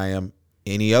winter than I am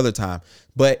any other time.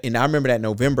 And I remember that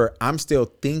November, I'm still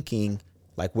thinking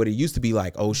like what it used to be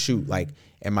like, oh shoot, like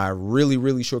Am I really,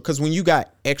 really sure? Because when you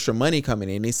got extra money coming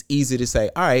in, it's easy to say,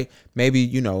 all right, maybe,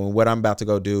 you know, what I'm about to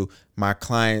go do, my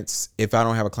clients, if I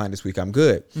don't have a client this week, I'm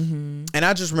good. And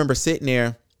I just remember sitting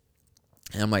there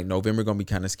and I'm like, November going to be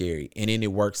kind of scary. And then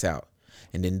it works out.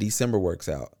 And then December works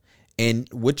out. And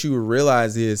what you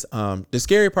realize is the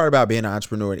scary part about being an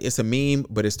entrepreneur, it's a meme,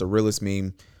 but it's the realest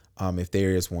meme if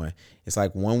there is one. It's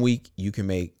like 1 week you can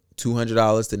make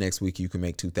 $200, the next week you can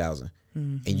make $2,000.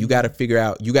 And you got to figure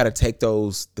out, you got to take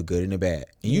those, the good and the bad.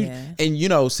 And you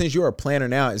know, since you're a planner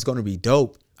now, it's going to be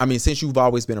dope. I mean, since you've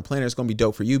always been a planner, it's going to be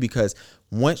dope for you because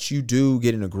once you do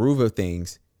get in a groove of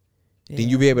things, then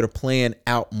you'll be able to plan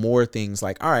out more things.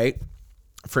 Like, all right,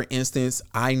 for instance,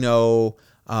 I know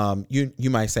you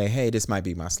might say, hey, this might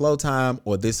be my slow time,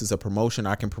 or this is a promotion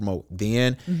I can promote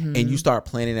then. And you start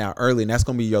planning out early, and that's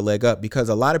going to be your leg up because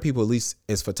a lot of people, at least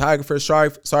as photographers, sorry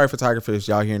photographers,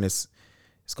 y'all hearing this,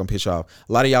 it's going to piss you off.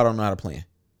 A lot of y'all don't know how to plan.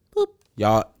 Boop.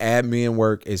 Y'all admin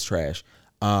work is trash.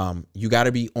 You got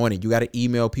to be on it. You got to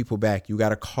email people back. You got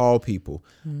to call people.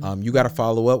 You got to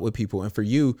follow up with people. And for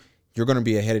you, you're going to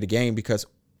be ahead of the game because,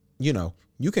 you know,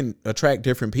 you can attract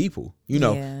different people, you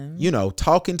know,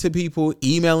 talking to people,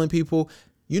 emailing people,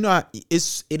 you know,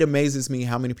 it amazes me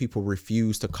how many people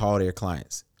refuse to call their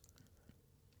clients.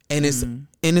 And it's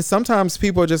sometimes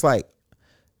people are just like,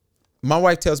 my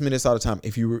wife tells me this all the time.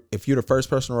 If you're the first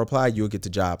person to reply, you'll get the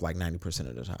job like 90%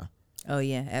 of the time. Oh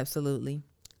yeah, absolutely.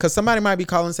 Cause somebody might be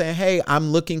calling saying, hey,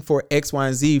 I'm looking for X, Y,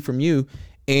 and Z from you.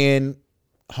 And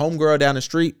homegirl down the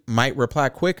street might reply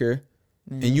quicker.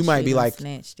 And you might be like,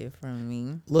 snatched it from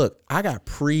me. Look, I got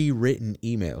pre-written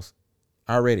emails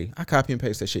already. I copy and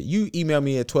paste that shit. You email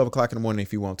me at 12 o'clock in the morning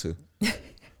if you want to.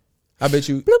 I bet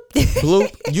you,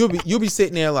 bloop, you'll be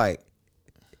sitting there like,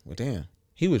 well, damn,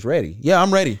 he was ready. Yeah,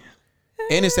 I'm ready.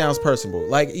 And it sounds personable.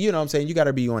 Like, you know what I'm saying? You got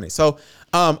to be on it. So,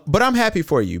 but I'm happy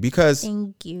for you because.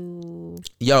 Thank you.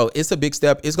 Yo, it's a big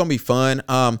step. It's going to be fun.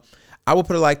 I will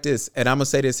put it like this, and I'm going to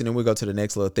say this, and then we'll go to the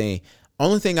next little thing.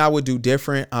 Only thing I would do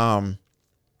different,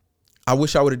 I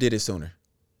wish I would have did it sooner.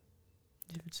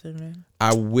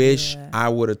 I wish I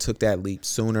would have took that leap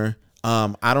sooner.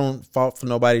 I don't fault for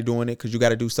nobody doing it because you got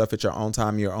to do stuff at your own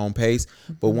time, your own pace.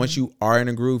 But once you are in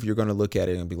a groove, you're going to look at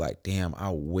it and be like, damn, I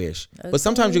wish. Okay. But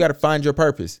sometimes you got to find your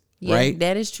purpose, right?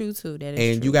 That is true too.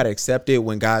 And you got to accept it.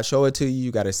 When God show it to you,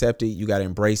 you got to accept it. You got to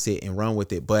embrace it and run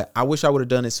with it. But I wish I would have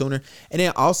done it sooner. And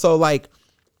then also, like,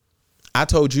 I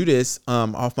told you this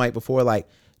off mic before, like,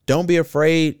 don't be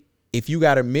afraid if you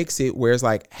got to mix it where it's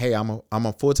like, hey, I'm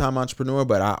a full-time entrepreneur,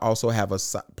 but I also have a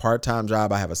part-time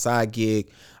job. I have a side gig.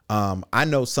 I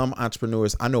know some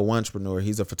entrepreneurs. I know one entrepreneur.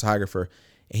 He's a photographer.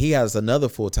 And he has another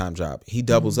full-time job. He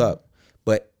doubles up.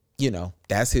 But, you know,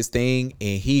 that's his thing.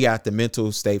 And he got the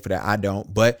mental state for that. I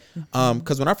don't. But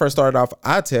because when I first started off,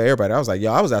 I tell everybody, I was like,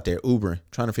 yo, I was out there Ubering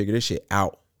trying to figure this shit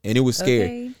out. And it was scary.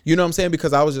 Okay. You know what I'm saying?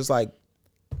 Because I was just like,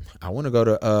 I want to go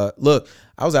to, look,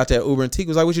 I was out there Uber and Teak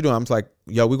was like, what you doing? I'm like,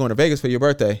 yo, we're going to Vegas for your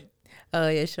birthday. Oh,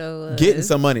 yeah, sure. Getting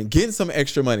some money, getting some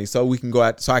extra money so we can go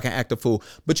out, so I can act a fool.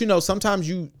 But, you know, sometimes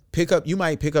you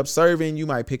might pick up serving, you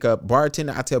might pick up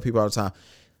bartending. I tell people all the time,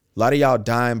 a lot of y'all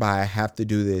dying by I have to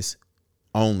do this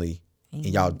only. And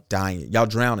y'all dying, y'all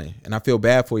drowning. And I feel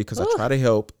bad for you because I try to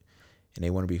help and they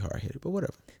want to be hard-headed, but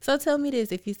whatever. So tell me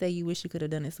this, if you say you wish you could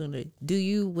have done it sooner, do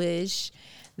you wish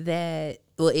that,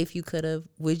 well, if you could have,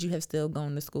 would you have still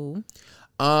gone to school?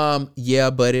 Yeah,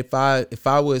 but if I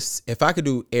could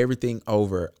do everything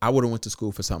over, I would have went to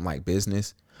school for something like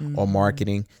business or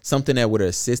marketing, something that would have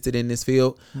assisted in this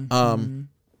field.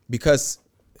 Because,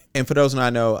 and for those who I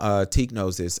know, Teak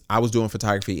knows this, I was doing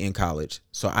photography in college.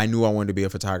 So I knew I wanted to be a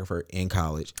photographer in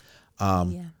college.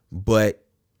 But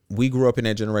we grew up in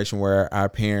that generation where our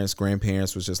parents,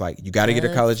 grandparents was just like, you got to get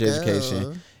a college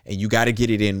education and you got to get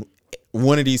it in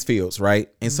one of these fields, right?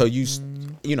 And so you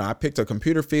know, I picked a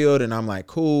computer field and I'm like,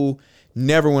 cool.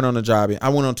 Never went on a job. I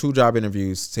went on 2 job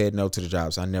interviews, said no to the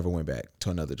jobs. I never went back to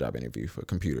another job interview for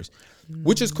computers,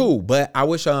 which is cool. But I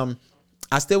wish I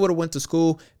still would have went to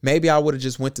school. Maybe I would have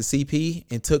just went to CP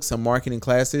and took some marketing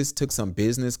classes, took some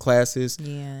business classes.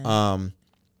 Yeah.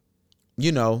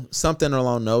 You know, something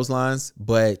along those lines.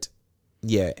 But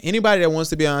yeah, anybody that wants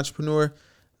to be an entrepreneur,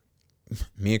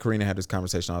 me and Karina had this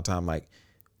conversation all the time. Like,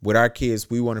 with our kids,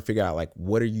 we want to figure out, like,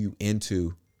 what are you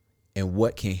into and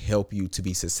what can help you to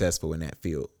be successful in that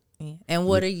field. Yeah. And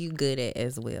what are you good at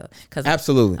as well? Because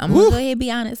absolutely. I'm going to go ahead and be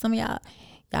honest. Some of y'all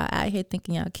out here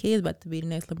thinking y'all kids about to be the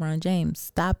next LeBron James.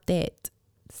 Stop that.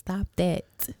 Stop that.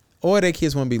 Or their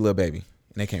kids want to be Lil Baby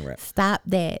and they can't rap. Stop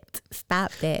that.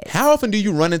 Stop that. How often do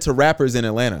you run into rappers in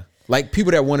Atlanta? Like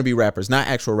people that want to be rappers, not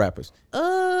actual rappers.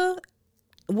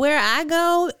 Where I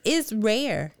go, it's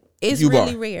rare. It's U-Bar.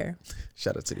 really rare.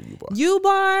 Shout out to the U-Bar.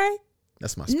 U-Bar?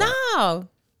 That's my spot. No.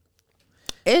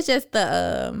 It's just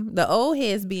the old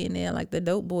heads being there, like the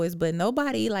dope boys, but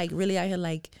nobody like really out here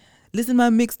like, listen to my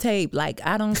mixtape. Like,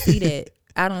 I don't see that.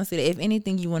 I don't see that. If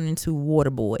anything, you run into water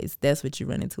boys. That's what you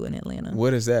run into in Atlanta.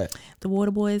 What is that? The water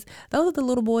boys. Those are the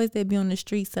little boys that be on the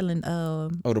street selling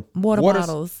the water waters?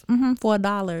 bottles for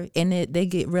 $1, and they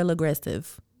get real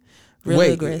aggressive.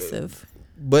 Aggressive.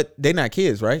 But they not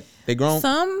kids, right? They grown.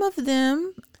 Some of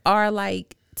them are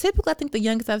like, typically, I think the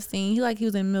youngest I've seen, he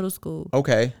was in middle school.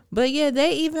 Okay. But yeah,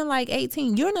 they even like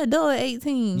 18. You're an adult at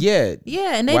 18. Yeah.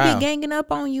 Yeah, and they Wow. be ganging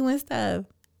up on you and stuff.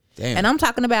 Damn. And I'm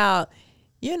talking about,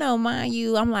 mind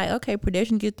you, I'm like, okay,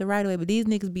 pedestrians get the right of way, but these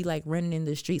niggas be like running in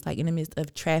the streets, like in the midst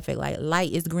of traffic, like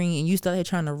light is green and you still here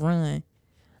trying to run.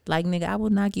 Like, nigga, I will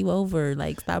knock you over.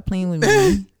 Like, stop playing with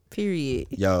me. Period.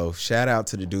 Yo, shout out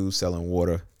to the dude selling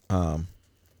water.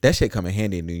 That shit come in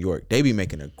handy in New York. They be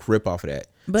making a grip off of that.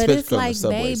 But especially it's from the like,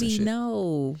 subways and baby, shit.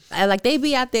 no. Like, they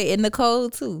be out there in the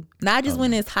cold, too. Not just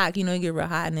when it's hot. It get real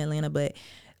hot in Atlanta, but,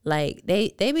 like,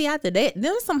 they be out there.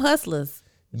 Them some hustlers.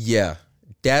 Yeah.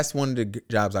 That's one of the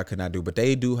jobs I could not do. But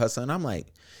they do hustle. And I'm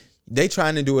like, they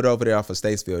trying to do it over there off of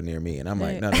Statesville near me. And I'm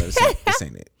like, no, this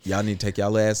ain't it. Y'all need to take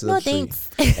y'all asses No, up the street.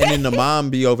 thanks. And then the mom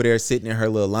be over there sitting in her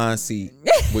little lawn seat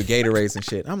with Gatorades and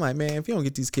shit. I'm like, man, if you don't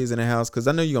get these kids in the house, because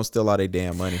I know you're going to steal all their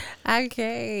damn money.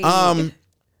 Okay. I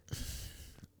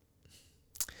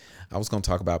was going to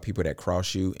talk about people that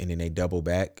cross you and then they double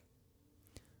back.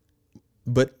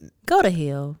 But Go to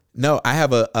hell. no, I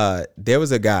have there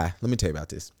was a guy. Let me tell you about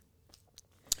this.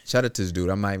 Shout out to this dude.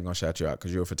 I'm not even going to shout you out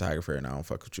because you're a photographer and I don't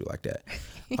fuck with you like that.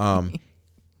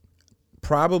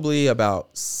 Probably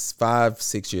about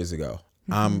 5-6 years ago,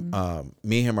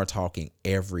 me and him are talking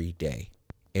every day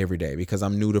because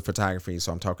I'm new to photography.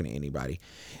 So I'm talking to anybody.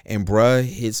 And bruh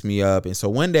hits me up. And so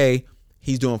one day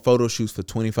he's doing photo shoots for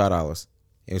 $25.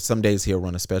 And some days he'll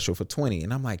run a special for $20.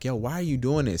 And I'm like, yo, why are you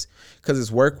doing this? Because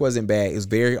his work wasn't bad. It was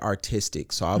very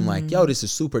artistic. So I'm like, yo, this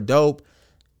is super dope.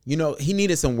 He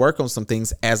needed some work on some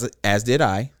things, as did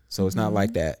I. So it's not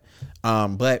like that.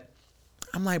 But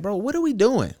I'm like, bro, what are we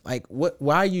doing? Like,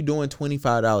 why are you doing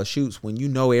 $25 shoots when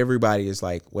everybody is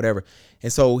like, whatever?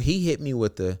 And so he hit me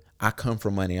with I come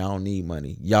from money. I don't need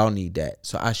money. Y'all need that.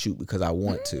 So I shoot because I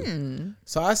want to.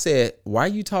 So I said, why are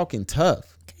you talking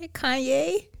tough? Okay,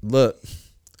 Kanye. Look,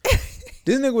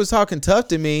 this nigga was talking tough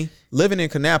to me living in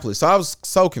Kannapolis. So I was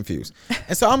so confused.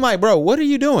 And so I'm like, bro, what are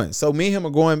you doing? So me and him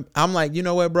are going, I'm like, you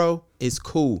know what, bro? It's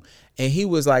cool. And he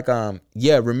was like,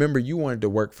 yeah, remember you wanted to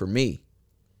work for me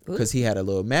because he had a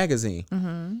little magazine.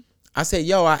 Mm-hmm. I said,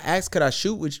 yo, I asked, could I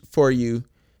shoot for you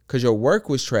because your work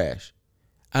was trash?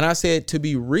 And I said, to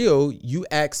be real, you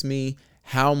asked me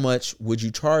how much would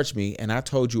you charge me? And I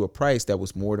told you a price that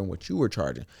was more than what you were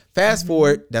charging. Fast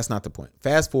forward, that's not the point.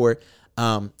 Fast forward,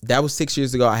 that was 6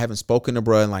 years ago. I haven't spoken to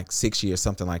bruh in like 6 years,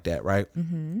 something like that, right?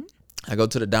 Mm-hmm. I go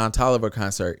to the Don Toliver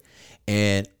concert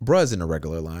and bruh's in the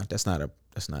regular line. That's not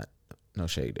no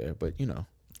shade there, but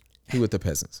he with the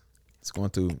peasants. It's going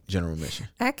through general mission.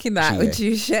 I cannot with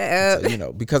you. Shut up.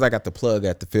 So, because I got the plug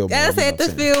at the Fillmore. That's at the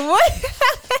Fillmore.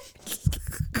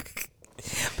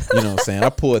 You know what I'm saying? I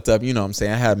pull it up, you know what I'm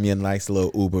saying? I have me a nice little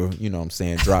Uber, you know what I'm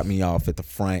saying? Drop me off at the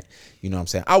front, you know what I'm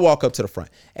saying? I walk up to the front.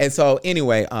 And so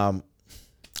anyway, I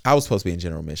was supposed to be in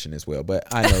general mission as well, but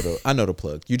I know the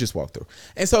plug. You just walk through.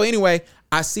 And so anyway,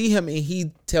 I see him and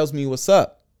he tells me what's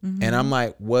up. Mm-hmm. And I'm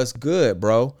like, what's good,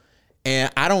 bro? And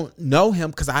I don't know him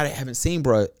because I haven't seen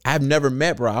bro. I've never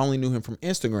met bro. I only knew him from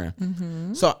Instagram.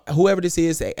 Mm-hmm. So whoever this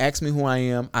is, they ask me who I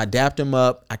am. I dapped him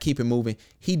up. I keep it moving.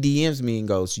 He DMs me and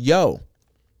goes, yo,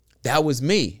 that was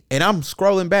me. And I'm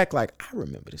scrolling back like, I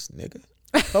remember this nigga.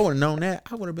 If I would have known that,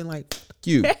 I would have been like, fuck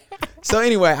you. So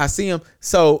anyway, I see him.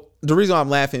 So the reason why I'm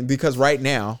laughing, because right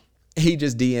now, he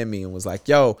just DM'd me and was like,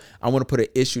 yo, I want to put an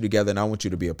issue together and I want you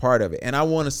to be a part of it. And I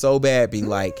want to so bad be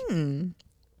like,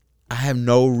 I have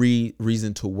no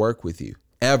reason to work with you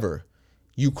ever.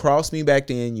 You crossed me back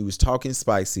then. You was talking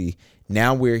spicy.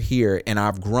 Now we're here and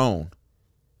I've grown.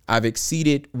 I've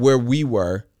exceeded where we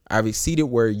were. I've exceeded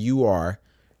where you are.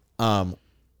 And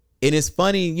it's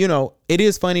funny, it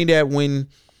is funny that when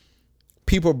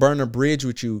people burn a bridge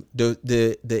with you,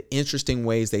 the interesting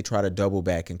ways they try to double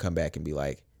back and come back and be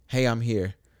like, hey, I'm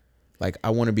here. Like, I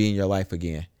want to be in your life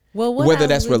again. Well, whether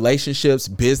that's relationships,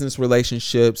 business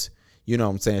relationships, you know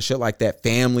what I'm saying? Shit like that,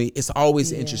 family. It's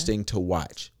always interesting to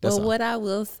watch. That's all. What I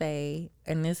will say,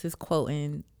 and this is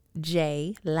quoting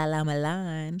Jay La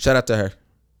Milan. Shout out to her.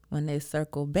 When they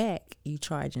circle back, you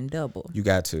charging double. You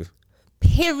got to.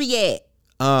 Period.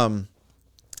 Shout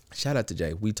out to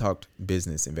Jay. We talked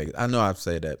business in Vegas. I know I've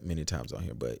said that many times on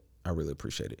here, but I really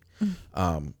appreciate it.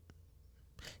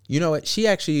 You know what? She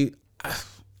actually,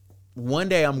 one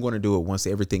day I'm going to do it once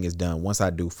everything is done, once I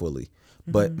do fully.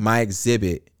 But my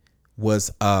exhibit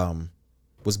was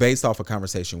based off a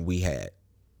conversation we had.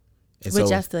 And Which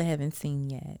so, I still haven't seen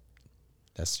yet.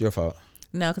 That's your fault.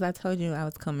 No, because I told you I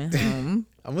was coming home.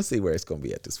 I'm going to see where it's going to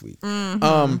be at this week.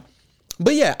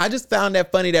 But yeah, I just found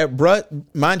that funny that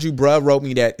bruh wrote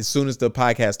me that as soon as the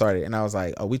podcast started. And I was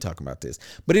like, oh, we talking about this.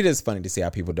 But it is funny to see how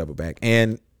people double back.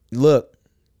 And look,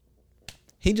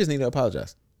 he just need to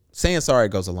apologize. Saying sorry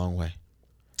goes a long way.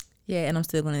 Yeah, and I'm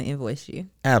still going to invoice you.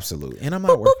 Absolutely. And I'm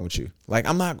not working with you. Like,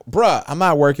 I'm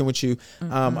not working with you.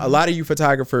 A lot of you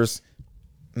photographers,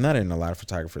 not in a lot of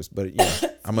photographers, but yeah,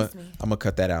 I'm gonna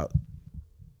cut that out,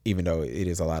 even though it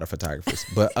is a lot of photographers.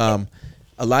 But a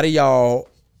lot of y'all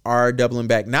are doubling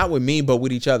back, not with me, but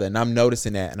with each other. And I'm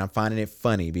noticing that, and I'm finding it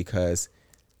funny because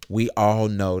we all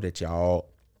know that y'all,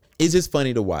 it's just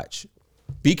funny to watch.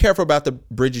 Be careful about the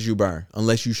bridges you burn,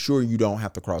 unless you're sure you don't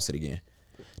have to cross it again.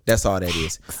 That's all that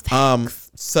is.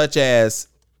 Such as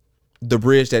the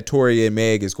bridge that Tori and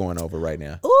Meg is going over right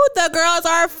now. Ooh, the girls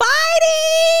are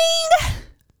fighting.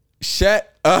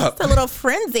 Shut up. It's a little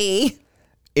frenzy.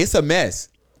 It's a mess.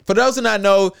 For those who not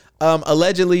know,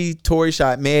 allegedly Tori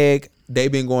shot Meg.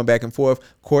 They've been going back and forth.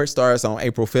 Court starts on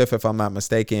April 5th, if I'm not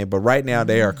mistaken. But right now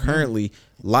they are currently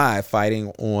live fighting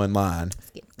online.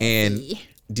 And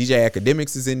DJ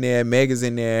Academics is in there. Meg is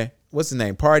in there. What's his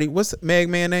name? Party. What's Meg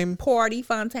man name? Party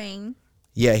Fontaine.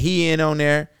 Yeah, he in on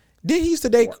there. Did he used to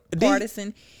date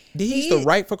Partisan? Did he used to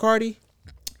write for Cardi?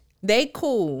 They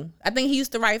cool. I think he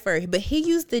used to write for her, but he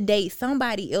used to date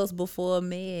somebody else before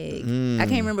Meg. I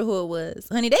can't remember who it was.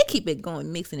 Honey, they keep it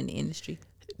going, mixing in the industry.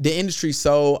 The industry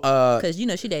so because you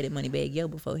know she dated Moneybagg Yo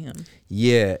before him.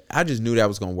 Yeah, I just knew that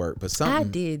was gonna work, but something I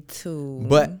did too.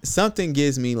 But something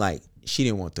gives me like she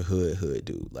didn't want the hood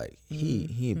dude. Like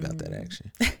he ain't about that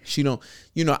action. She don't.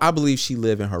 You know, I believe she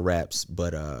live in her raps,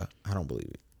 but I don't believe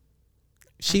it.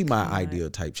 She my ideal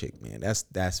type chick, man.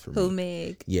 That's for me. Who,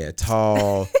 Meg? Yeah,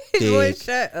 tall, Boy, thick,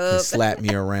 shut can up. slap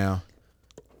me around.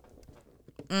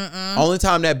 Only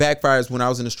time that backfires when I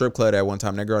was in the strip club at one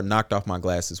time. That girl knocked off my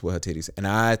glasses with her titties, and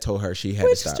I told her she had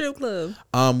Which to stop. strip club?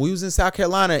 We was in South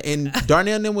Carolina, and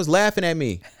Darnell and them was laughing at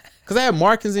me because I had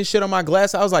markings and shit on my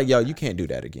glass. I was like, "Yo, you can't do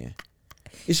that again."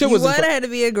 It shit You was. wanted her to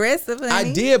be aggressive, honey.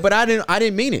 I did, but I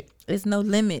didn't mean it. There's no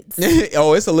limits.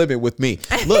 Oh, it's a limit with me.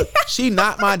 Look, she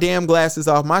knocked my damn glasses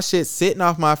off. My shit sitting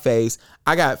off my face.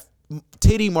 I got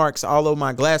titty marks all over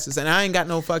my glasses, and I ain't got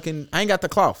the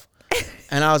cloth.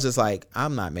 And I was just like,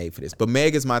 I'm not made for this. But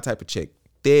Meg is my type of chick.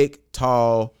 Thick,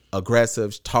 tall,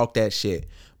 aggressive, talk that shit.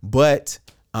 But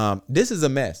this is a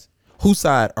mess. Whose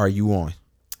side are you on?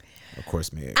 Of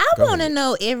course, Meg. I want to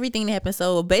know everything that happened.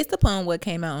 So based upon what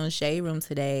came out on Shade Room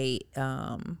today,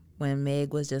 when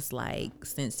Meg was just like,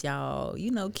 since y'all,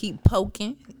 keep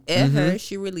poking at her,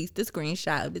 she released the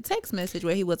screenshot of the text message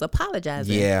where he was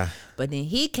apologizing. Yeah. But then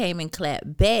he came and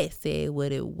clapped back, said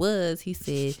what it was. He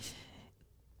said,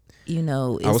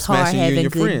 it's hard having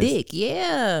good friends. dick.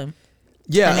 Yeah.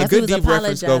 Yeah, a good D deep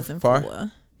reference go far.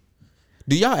 For.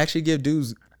 Do y'all actually give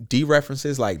dudes D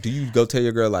references? Like, do you go tell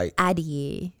your girl like? I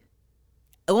did.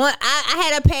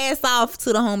 I had to pass off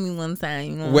to the homie one time.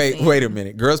 You know Wait a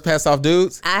minute. Girls pass off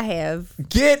dudes? I have.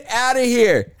 Get out of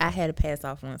here. I had to pass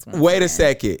off once. Wait a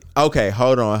second. Okay,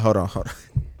 hold on.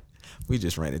 We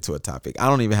just ran into a topic. I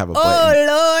don't even have a button.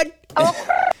 Oh Lord.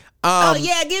 Oh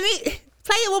yeah,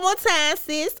 play it one more time,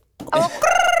 sis.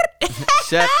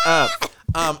 Shut up.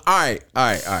 All right.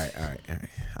 I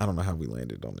don't know how we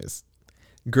landed on this.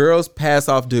 Girls pass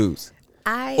off dudes.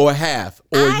 Or have.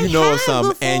 Or of some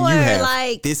before, and you have.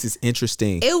 Like, this is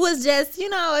interesting. It was just,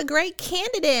 a great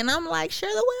candidate. And I'm like,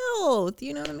 share the wealth.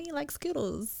 You know what I mean? Like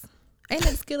Skittles. Ain't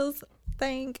that Skittles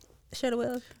thing? Share the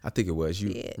wealth. I think it was.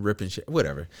 Ripping shit.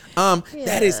 Whatever.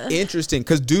 That is interesting.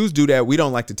 Because dudes do that. We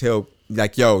don't like to tell,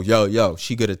 like, yo,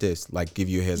 she good at this. Like, give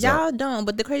you a heads up. Y'all don't.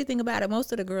 But the crazy thing about it,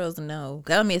 most of the girls know.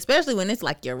 I mean, especially when it's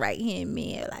like your right hand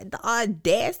man. Like, the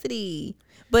audacity.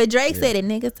 But Drake said that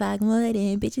niggas talk more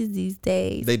than bitches these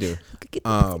days. They do. Get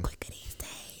the quicker these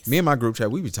days. Me and my group chat,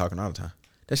 we be talking all the time.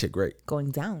 That shit great.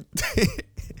 Going down.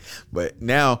 But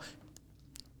now,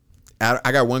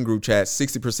 I got one group chat.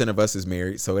 60% of us is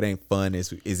married, so it ain't fun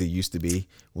as it used to be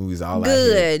when we was all out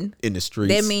here in the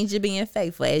streets. That means you're being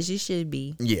faithful, as you should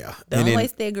be. Yeah. Don't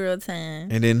waste that girl time.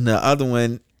 And then the other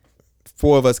one,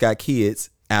 4 of us got kids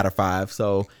out of 5.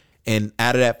 So, and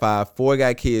out of that 5, 4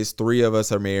 got kids, 3 of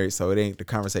us are married. So the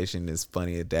conversation is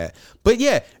funny at that. But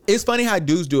yeah, it's funny how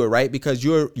dudes do it, right? Because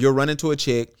you're running to a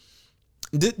chick.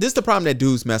 This is the problem that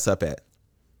dudes mess up at.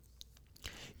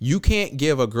 you can't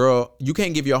give your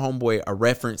homeboy a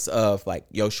reference of like,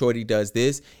 yo, shorty does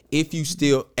this if you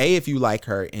still, A, if you like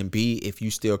her, and B, if you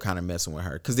still kind of messing with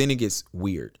her, because then it gets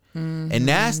weird. And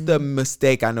that's the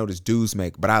mistake I notice dudes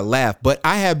make, but I laugh. But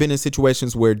I have been in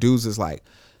situations where dudes is like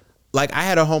I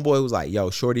had a homeboy who was like, yo,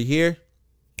 shorty here,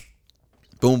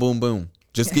 boom, boom, boom.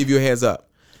 Just give you a heads up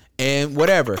and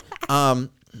whatever. And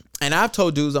I've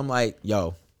told dudes, I'm like,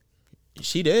 yo,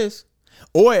 she does.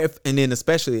 Or and then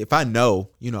especially if I know,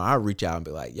 I'll reach out and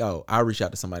be like, yo, I'll reach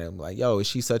out to somebody and be like, yo, is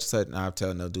she such and such? And I'll tell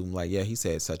another dude, I'm like, yeah, he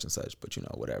said such and such, but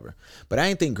whatever. But I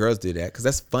didn't think girls did that because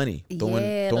that's funny. Throwing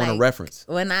a reference.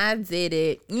 When I did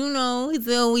it, we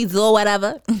do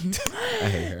whatever. I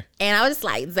hate her. And I was just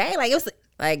like, dang, like, it was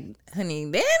like, honey,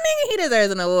 that nigga, he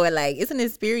deserves an award. Like, it's an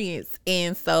experience.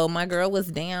 And so my girl was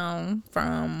down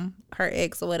from her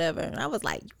ex or whatever. And I was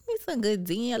like, you need some good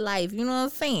D in your life. You know what I'm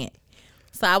saying?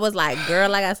 So I was like,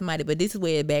 girl, I got somebody, but this is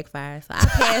where it backfired. So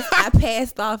I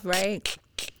passed off, right?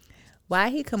 Why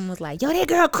he come was like, yo, that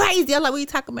girl crazy. I'm like, what you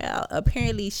talking about?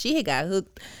 Apparently she had got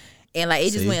hooked and like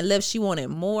it just went left. She wanted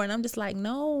more. And I'm just like,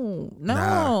 no.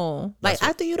 Like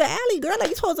I threw you the alley, girl. Like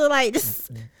you supposed to like just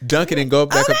dunk it and go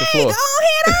back up the floor. Go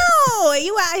ahead on.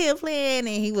 You out here playing.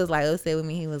 And he was like upset with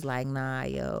me. He was like, nah,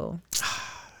 yo.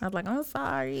 I was like, I'm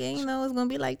sorry. I ain't know it's going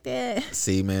to be like that.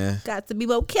 See, man. Got to be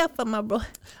more careful, my bro.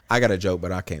 I got a joke,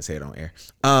 but I can't say it on air.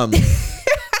 I'll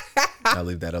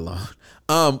leave that alone.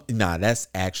 Nah, that's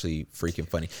actually freaking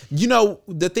funny.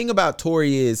 The thing about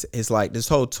Tory is like this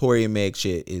whole Tory and Meg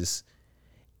shit is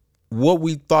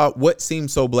what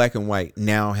seemed so black and white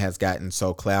now has gotten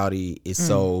so cloudy. It's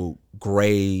so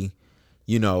gray,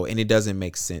 and it doesn't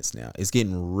make sense now. It's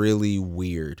getting really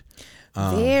weird.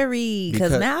 Very,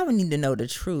 because now I need to know the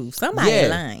truth. Somebody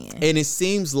lying. And it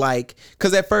seems like,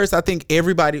 because at first I think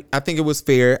it was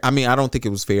fair. I mean, I don't think it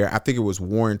was fair. I think it was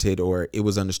warranted, or it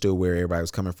was understood where everybody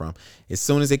was coming from. As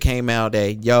soon as it came out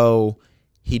that, yo,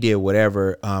 he did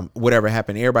whatever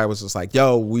happened, everybody was just like,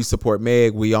 yo, we support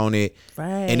Meg, we own it. Right.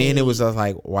 And then it was just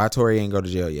like, why Tory ain't go to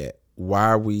jail yet? Why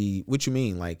are we, what you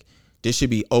mean? Like, this should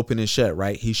be open and shut,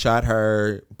 right? He shot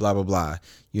her, blah, blah, blah.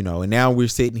 And now we're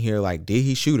sitting here like, did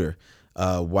he shoot her?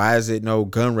 Why is it no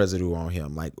gun residue on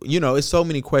him? Like, it's so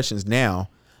many questions now.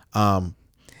 Yeah,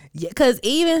 because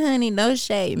even, honey, no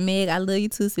shade, Meg, I love you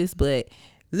too, sis, but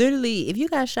literally, if you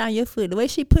got shot in your foot, the way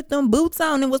she put them boots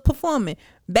on and was performing,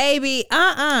 baby,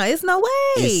 it's no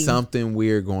way. It's something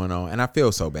weird going on, and I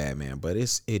feel so bad, man, but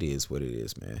it is what it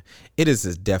is, man. It is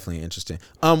definitely interesting.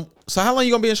 So how long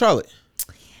you gonna be in Charlotte?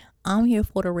 I'm here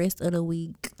for the rest of the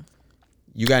week.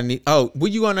 You got any? Where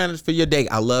you going on for your date?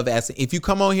 I love asking. If you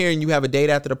come on here and you have a date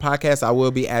after the podcast, I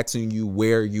will be asking you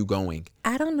where you going.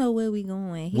 I don't know where we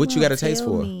going. What you got a taste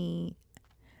for? I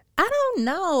don't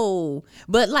know.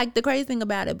 But like the crazy thing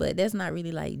about it, but that's not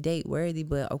really like date worthy.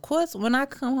 But of course, when I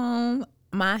come home,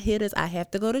 my hitters, I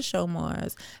have to go to Show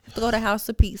Mars. I have to go to House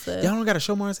of Pizza. Y'all don't got a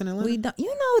Show Mars in Atlanta? We don't.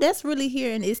 That's really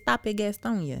here, and it stop at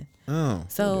Gastonia. Oh.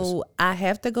 So I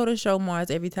have to go to Show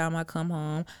Mars every time I come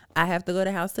home. I have to go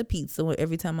to House of Pizza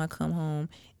every time I come home.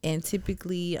 And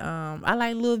typically, I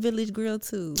like Little Village Grill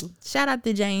too. Shout out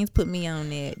to James, put me on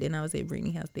that. Then I was at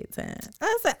Brittany House that time. I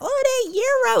was like, oh,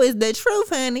 that gyro is the truth,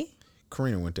 honey.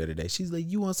 Karina went there today. She's like,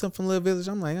 you want something from Little Village?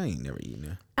 I'm like, I ain't never eaten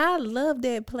there. I love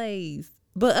that place.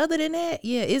 But other than that,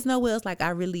 yeah, it's nowhere else like I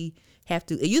really have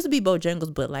to. It used to be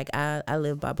Bojangles, but like I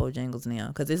live by Bojangles now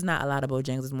because it's not a lot of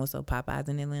Bojangles. It's more so Popeyes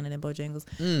in Atlanta than Bojangles.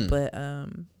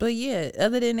 But yeah,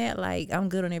 other than that, like I'm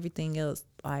good on everything else.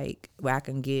 Like where I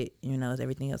can get,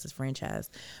 everything else is franchised.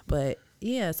 But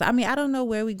yeah, so I mean, I don't know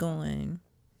where we going.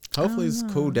 Hopefully it's a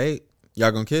cool date.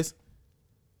 Y'all gonna kiss?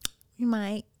 We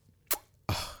might.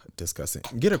 Disgusting.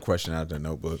 Get a question out of the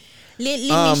notebook. Let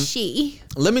me see.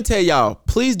 Let me tell y'all,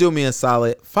 please do me a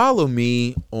solid. Follow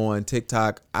me on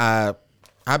TikTok. I've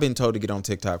been told to get on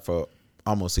TikTok for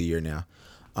almost a year now.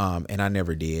 And I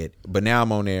never did. But now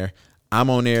I'm on there.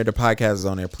 The podcast is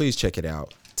on there. Please check it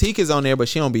out. Tika's on there, but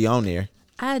she don't be on there.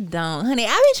 I don't. Honey, I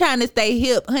been trying to stay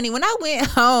hip. Honey, when I went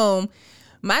home,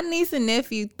 my niece and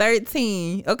nephew,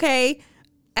 13, okay?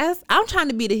 I'm trying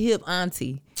to be the hip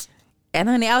auntie. And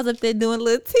honey, I was up there doing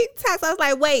little TikToks. I was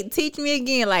like, wait, teach me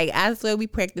again. Like, I swear we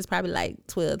practiced probably like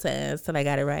 12 times till I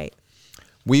got it right.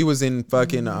 We was in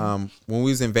fucking, when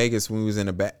we was in Vegas, when we was in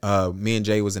the back, me and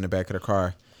Jay was in the back of the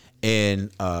car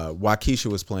and Waukesha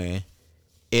was playing.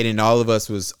 And then all of us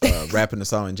was rapping the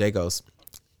song and Jay goes,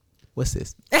 what's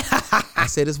this? I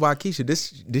said, it's Waukesha.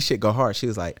 This shit go hard. She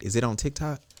was like, is it on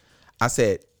TikTok? I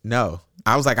said, no.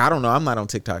 I was like, I don't know. I'm not on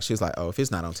TikTok. She was like, oh, if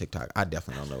it's not on TikTok, I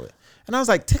definitely don't know it. And I was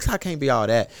like, TikTok can't be all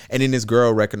that. And then this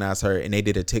girl recognized her and they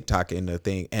did a TikTok in the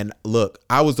thing. And look,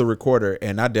 I was the recorder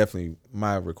and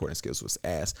my recording skills was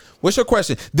ass. What's your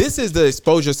question? This is the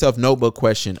Expose Yourself Notebook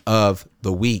question of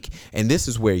the week. And this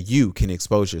is where you can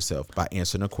expose yourself by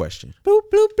answering a question. Bloop,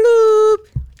 bloop, bloop.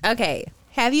 Okay.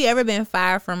 Have you ever been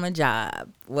fired from a job?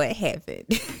 What happened?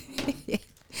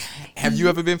 Have you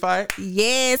ever been fired?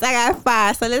 Yes, I got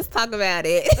fired. So let's talk about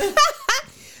it.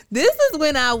 This is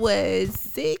when I was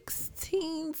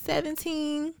 16,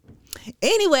 17.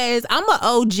 Anyways, I'm an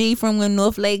OG from when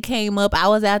Northlake came up. I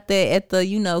was out there at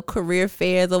the, career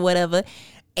fairs or whatever.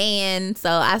 And so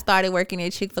I started working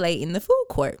at Chick-fil-A in the food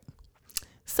court.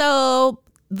 So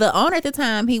the owner at the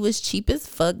time, he was cheap as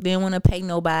fuck. Didn't want to pay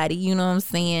nobody. You know what I'm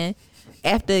saying?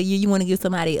 After a year, you want to give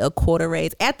somebody a quarter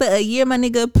raise. After a year, my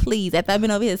nigga, please. After I've been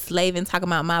over here slaving, talking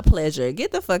about my pleasure,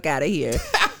 get the fuck out of here.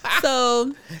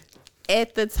 So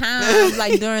at the time,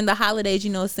 like during the holidays,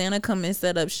 Santa come and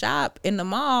set up shop in the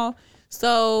mall.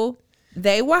 So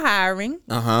they were hiring.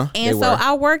 And so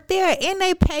I worked there, and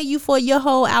they pay you for your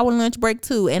whole hour lunch break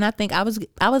too. And I think I was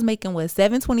making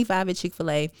 $7.25 at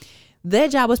Chick-fil-A.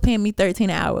 That job was paying me $13 an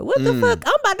hour. What the fuck?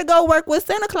 I'm about to go work with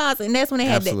Santa Claus. And that's when they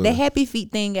had the happy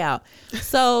feet thing out.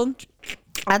 So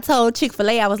I told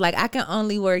Chick-fil-A, I was like, I can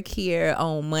only work here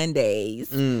on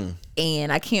Mondays.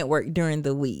 And I can't work during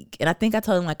the week. And I think I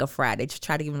told him like a Friday to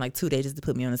try to give him like 2 days just to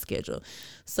put me on the schedule.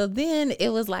 So then it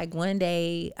was like one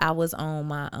day I was on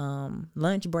my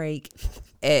lunch break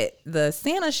at the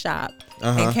Santa shop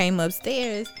and came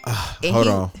upstairs.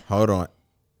 Hold on.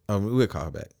 We'll call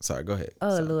her back. Sorry, go ahead.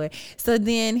 Oh, Lord. So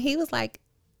then he was like,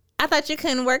 I thought you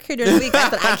couldn't work here during the week. I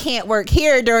said, I can't work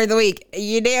here during the week.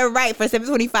 You're damn right for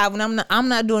 $7.25 when I'm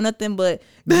not doing nothing but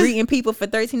greeting people for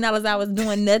 $13. I was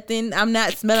doing nothing. I'm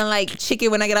not smelling like chicken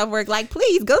when I get off work. Like,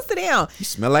 please go sit down. You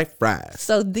smell like fries.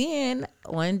 So then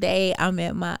one day I'm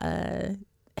at my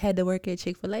had to work at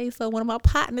Chick-fil-A. So one of my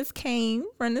partners came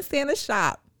from the Santa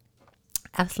shop.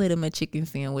 I slid him a chicken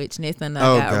sandwich. Next thing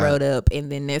I got rolled up. And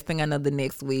then next thing I know, the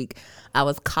next week, I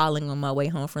was calling on my way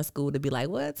home from school to be like,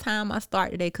 what time I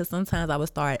start today? Because sometimes I would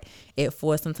start at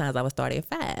 4. Sometimes I would start at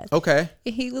 5. Okay.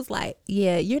 And he was like,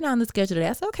 yeah, you're not on the schedule today.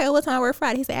 I said, okay, what time I work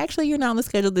Friday? He said, actually, you're not on the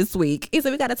schedule this week. He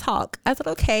said, we got to talk. I said,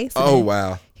 okay. So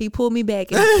wow. He pulled me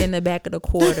back in the back of the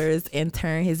quarters and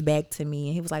turned his back to me.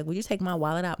 And he was like, will you take my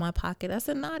wallet out my pocket? I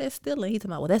said, no, that's stealing. He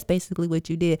told me, well, that's basically what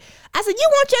you did. I said, you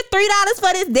want your $3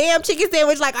 for this damn chicken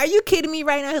sandwich? Like, are you kidding me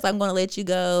right now? He's like, I'm going to let you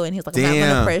go. And he's like, I'm not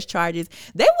going to press charges.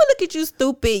 They will look at you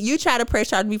stupid. You try to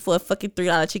press charge me for a fucking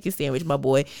 $3 chicken sandwich, my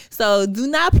boy. So do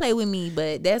not play with me.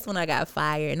 But that's when I got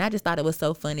fired. And I just thought it was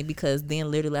so funny because then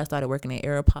literally I started working at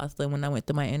Aeropostale. When I went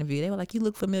through my interview, they were like, you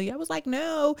look familiar. I was like,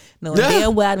 no. And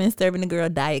damn well I've been serving the girl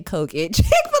Diet Coke at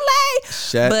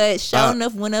Chick-fil-A. But sure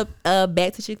enough, went up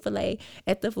back to Chick-fil-A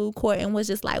at the food court and was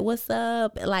just like, what's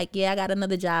up? Like, yeah, I got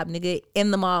another job, nigga,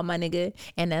 in the mall, my nigga.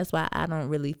 And that's why I don't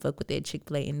really fuck with that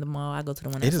Chick-fil-A in the mall. I go to the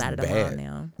one outside of the mall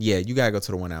now. Yeah, you gotta go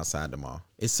to the one outside the mall.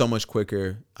 It's so much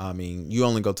quicker. I mean, you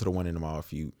only go to the one in the mall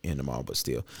if you in the mall, but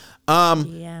still.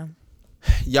 Yeah.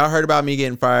 Y'all heard about me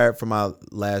getting fired from my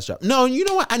last job? No, you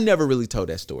know what? I never really told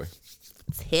that story.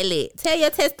 Tell it. Tell your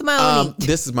testimony.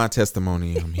 This is my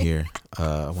testimony. I'm here.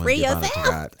 I want Free to give honor to yourself.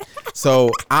 God.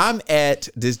 So I'm at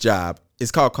this job.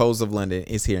 It's called Coles of London.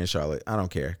 It's here in Charlotte. I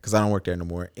don't care because I don't work there no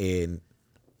more. And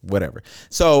whatever.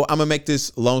 So I'm gonna make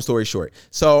this long story short.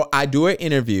 So I do an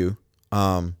interview,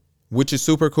 which is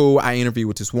super cool. I interviewed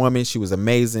with this woman. She was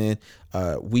amazing.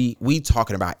 We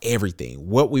talking about everything,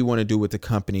 what we want to do with the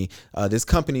company. This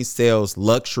company sells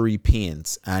luxury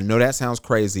pens. I know that sounds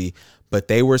crazy, but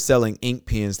they were selling ink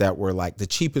pens that were like the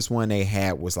cheapest one they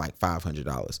had was like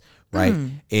 $500, right?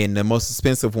 And the most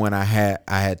expensive one I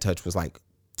had touched was like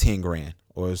 10 grand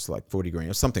or it's like 40 grand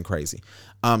or something crazy.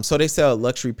 So they sell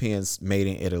luxury pens made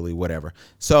in Italy, whatever.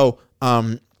 So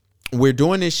we're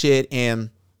doing this shit and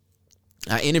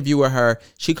I interview with her.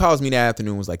 She calls me that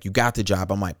afternoon, was like, you got the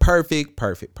job. I'm like, perfect.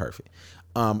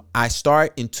 I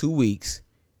start in 2 weeks.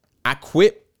 I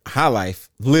quit High Life,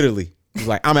 literally. It's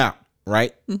like, I'm out,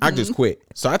 right? I just quit.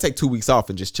 So I take 2 weeks off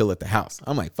and just chill at the house.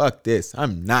 I'm like, fuck this.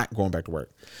 I'm not going back to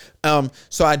work.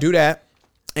 So I do that.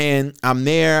 And I'm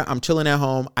there. I'm chilling at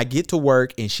home. I get to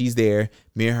work and she's there.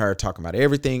 Me and her are talking about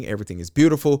everything. Everything is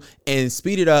beautiful. And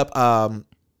speed it up.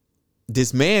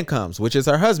 This man comes, which is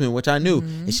her husband, which I knew.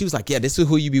 And she was like, yeah, this is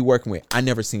who you be working with. I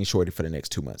never seen Shorty for the next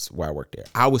 2 months while I worked there.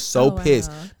 I was so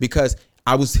pissed because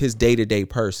I was his day-to-day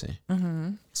person.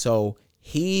 So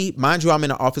he, mind you, I'm in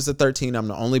the office of 13. I'm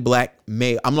the only black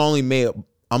male. I'm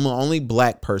the only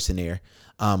black person there.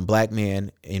 Black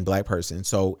man and black person.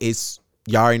 So it's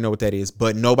Y'all already know what that is.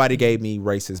 But nobody gave me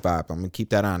racist vibe. I'm going to keep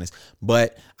that honest.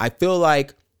 But I feel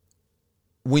like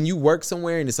when you work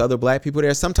somewhere and there's other black people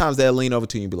there, sometimes they'll lean over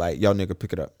to you and be like, yo, nigga,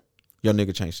 pick it up. Yo,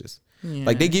 nigga, change this. Yeah.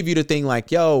 Like, they give you the thing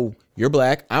like, yo, you're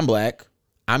black. I'm black.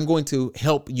 I'm going to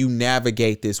help you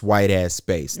navigate this white ass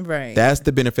space. Right. That's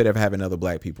the benefit of having other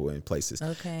black people in places.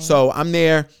 Okay. So I'm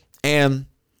there, and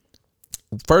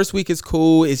first week is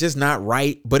cool. It's just not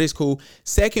right, but it's cool.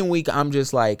 Second week, I'm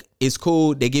just like, it's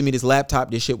cool. They give me this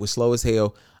laptop. This shit was slow as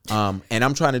hell. And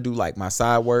I'm trying to do like my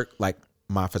side work, like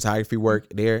my photography work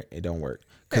there. It don't work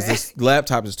because this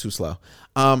laptop is too slow.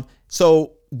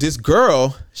 So this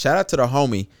girl, shout out to the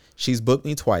homie. She's booked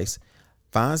me twice,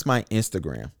 finds my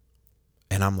Instagram.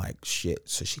 And I'm like, shit.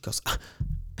 So she goes, I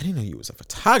didn't know you was a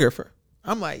photographer.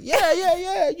 I'm like,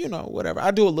 yeah. You know, whatever.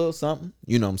 I do a little something.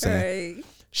 You know what I'm saying? Right.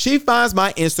 She finds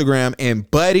my Instagram, and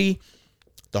buddy,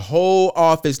 the whole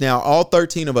office now, all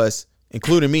 13 of us,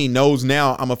 including me, knows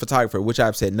now I'm a photographer, which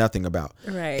I've said nothing about.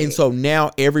 Right. And so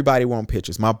now everybody want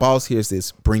pictures. My boss hears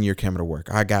this, bring your camera to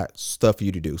work. I got stuff for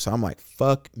you to do. So I'm like,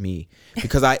 fuck me.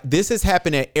 Because this has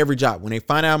happened at every job. When they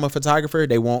find out I'm a photographer,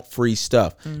 they want free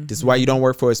stuff. Mm-hmm. This is why you don't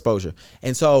work for exposure.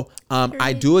 And so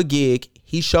I do a gig.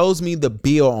 He shows me the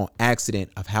bill on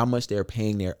accident of how much they're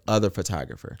paying their other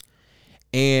photographer.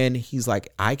 And he's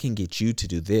like, I can get you to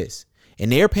do this.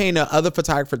 And they're paying the other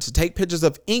photographer to take pictures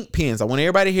of ink pens. I want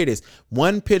everybody to hear this.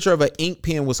 One picture of an ink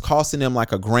pen was costing them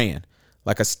like $1,000,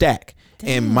 like a stack. Damn.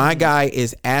 And my guy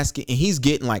is asking, and he's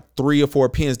getting like 3 or 4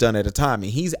 pens done at a time.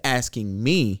 And he's asking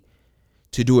me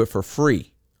to do it for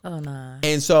free. Oh, no.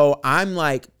 And so I'm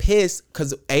like pissed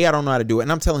because I don't know how to do it.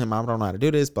 And I'm telling him I don't know how to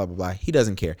do this, blah, blah, blah. He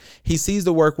doesn't care. He sees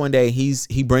the work one day.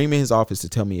 He brings me in his office to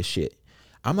tell me his shit.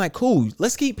 I'm like, cool,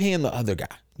 let's keep paying the other guy.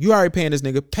 You already paying this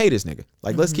nigga, pay this nigga.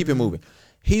 Like, let's keep it moving.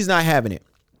 He's not having it.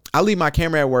 I leave my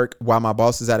camera at work while my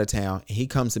boss is out of town. And he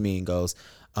comes to me and goes,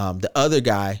 the other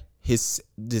guy,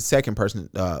 the second person,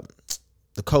 the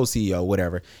co-CEO,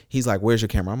 whatever. He's like, where's your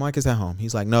camera? I'm like, it's at home.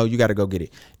 He's like, no, you got to go get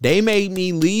it. They made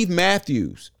me leave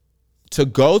Matthews to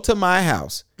go to my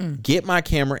house, get my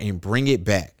camera and bring it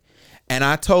back. And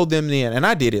I told them then, and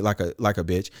I did it like a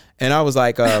bitch. And I was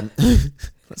like,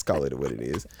 let's call it what it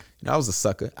is. I was a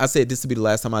sucker. I said, this will be the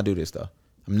last time I do this, though.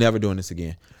 I'm never doing this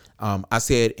again. I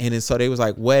said, and then so they was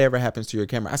like, whatever happens to your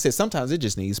camera? I said, sometimes it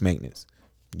just needs maintenance.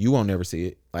 You won't never see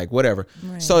it. Like, whatever.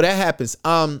 Right. So that happens.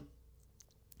 All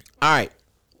right.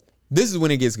 This is when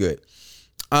it gets good.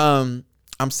 I'm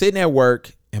sitting at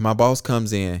work, and my boss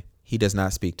comes in. He does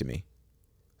not speak to me.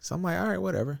 So I'm like, all right,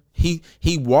 whatever. He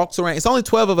walks around. It's only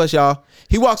 12 of us, y'all.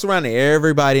 He walks around to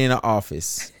everybody in the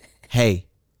office. Hey,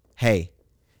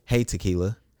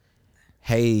 Tequila.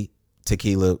 Hey,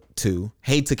 Tequila 2.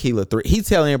 Hey, Tequila 3. He's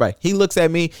telling everybody. He looks at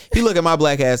me. He look at my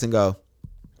black ass and go,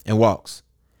 and walks.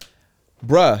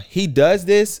 Bruh, he does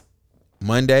this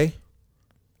Monday,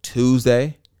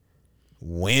 Tuesday,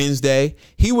 Wednesday.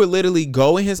 He would literally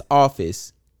go in his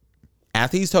office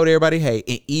after he's told everybody, hey,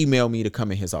 and email me to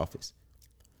come in his office.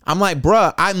 I'm like,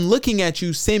 bruh, I'm looking at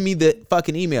you. Send me the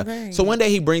fucking email. Right. So one day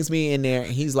he brings me in there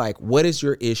and he's like, what is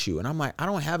your issue? And I'm like, I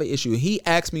don't have an issue. He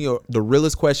asked me the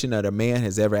realest question that a man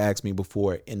has ever asked me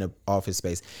before in the office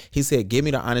space. He said, give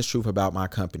me the honest truth about my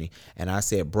company. And I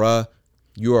said, bruh,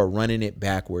 you are running it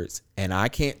backwards. And I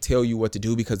can't tell you what to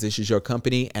do because this is your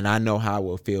company. And I know how I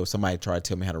will feel if somebody tried to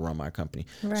tell me how to run my company.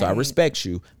 Right. So I respect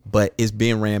you, but it's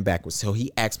being ran backwards. So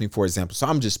he asked me for examples. So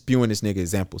I'm just spewing this nigga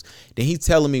examples. Then he's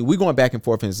telling me, we're going back and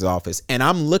forth in his office. And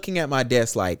I'm looking at my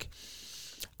desk like,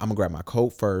 I'm going to grab my coat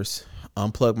first,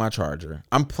 unplug my charger.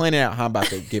 I'm planning out how I'm about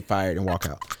to get fired and walk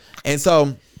out. And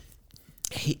so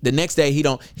the next day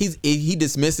he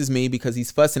dismisses me because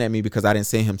he's fussing at me because I didn't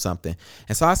send him something.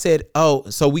 And so I said, oh,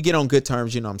 so we get on good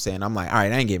terms, you know what I'm saying? I'm like, all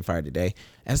right, I ain't getting fired today.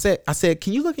 And I said,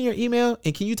 can you look in your email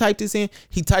and can you type this in?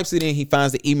 He types it in. He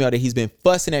finds the email that he's been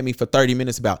fussing at me for 30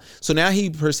 minutes about. So now he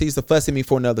proceeds to fuss at me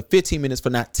for another 15 minutes for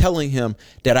not telling him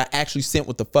that I actually sent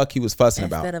what the fuck he was fussing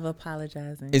about. Instead of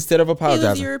apologizing. He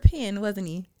was European, wasn't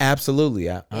he? Absolutely.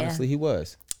 Honestly, he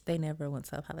was. They never want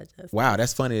to apologize. Wow,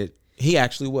 that's funny. He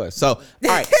actually was. So, all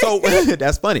right. So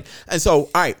that's funny. And so, all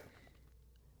right.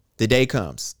 The day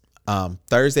comes.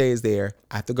 Thursday is there.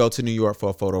 I have to go to New York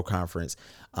for a photo conference.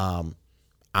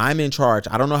 I'm in charge.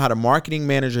 I don't know how the marketing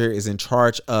manager is in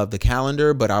charge of the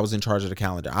calendar, but I was in charge of the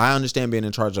calendar. I understand being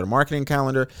in charge of the marketing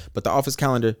calendar, but the office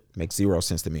calendar makes zero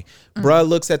sense to me. Bruh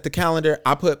looks at the calendar.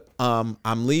 I put, I'm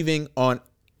leaving on,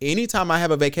 anytime I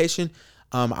have a vacation,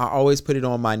 I always put it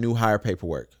on my new hire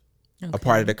paperwork, a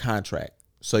part of the contract.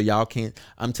 So y'all can't,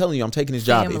 I'm telling you, I'm taking this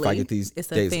job if I get these days.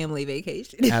 It's a family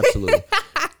vacation. Absolutely.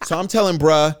 So I'm telling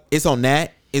bruh, it's on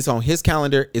that. It's on his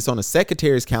calendar. It's on the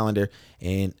secretary's calendar.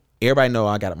 And Everybody know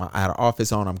I got my out of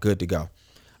office on. I'm good to go.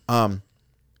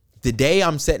 The day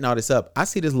I'm setting all this up, I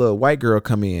see this little white girl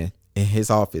come in his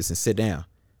office and sit down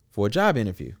for a job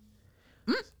interview.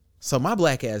 So my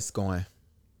black ass is going,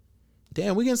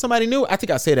 damn, we getting somebody new? I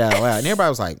think I said that out loud. And everybody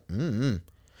was like, Then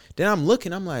I'm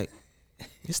looking, I'm like,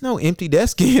 there's no empty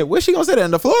desk in here. Where's she gonna sit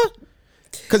on the floor?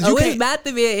 Because it's about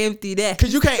to be an empty desk.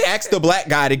 Because you can't ask the black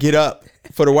guy to get up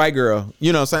for the white girl.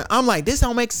 You know what I'm saying? I'm like, this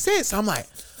don't make sense. I'm like,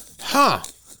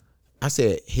 I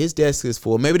said, his desk is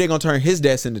full. Maybe they're going to turn his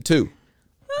desk into 2.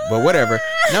 But whatever.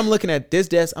 And I'm looking at this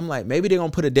desk. I'm like, maybe they're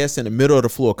going to put a desk in the middle of the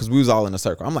floor because we was all in a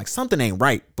circle. I'm like, something ain't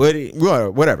right. But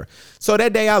whatever. So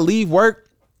that day I leave work.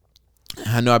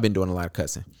 I know I've been doing a lot of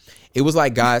cussing. It was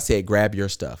like God said, grab your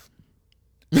stuff.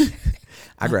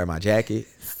 I grabbed my jacket.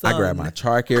 I grabbed my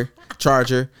charger.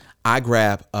 I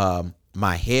grabbed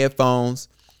my headphones.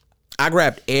 I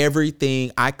grabbed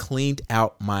everything. I cleaned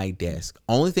out my desk.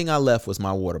 Only thing I left was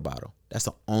my water bottle. That's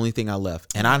the only thing I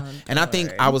left. And I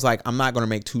think I was like, I'm not going to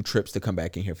make 2 trips to come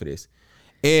back in here for this.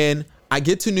 And I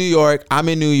get to New York. I'm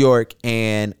in New York,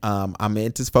 and I'm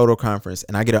at this photo conference,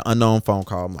 and I get an unknown phone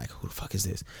call. I'm like, who the fuck is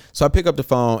this? So I pick up the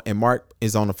phone, and Mark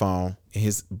is on the phone in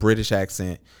his British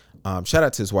accent. Shout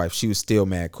out to his wife. She was still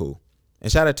mad cool.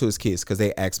 And shout out to his kids because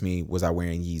they asked me, was I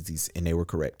wearing Yeezys? And they were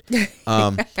correct.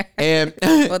 And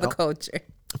for the culture.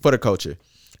 For the culture.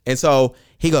 And so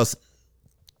he goes,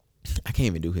 I can't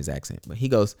even do his accent, but he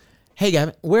goes, hey,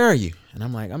 Gavin, where are you? And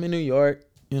I'm like, I'm in New York,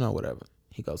 whatever.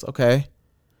 He goes, okay.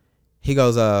 He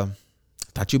goes,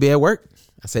 thought you'd be at work.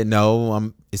 I said,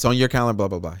 no, it's on your calendar, blah,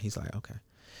 blah, blah. He's like, okay.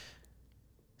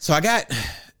 So I got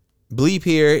bleep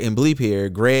here and bleep here,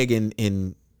 Greg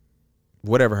and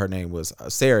whatever her name was,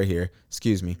 Sarah here,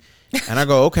 excuse me. And I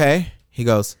go, okay. He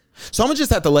goes, so I'm going to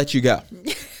just have to let you go.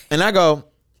 And I go,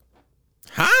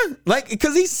 huh? Like,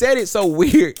 because he said it so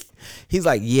weird. He's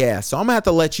like, yeah, so I'm going to have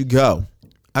to let you go.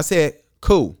 I said,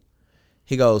 cool.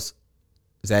 He goes,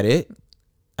 is that it?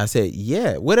 I said,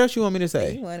 yeah. What else you want me to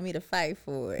say? You wanted me to fight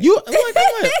for it.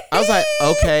 I was like,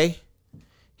 okay.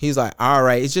 He's like, all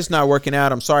right, it's just not working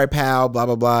out. I'm sorry, pal, blah,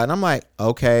 blah, blah. And I'm like,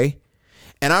 okay.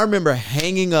 And I remember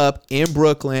hanging up in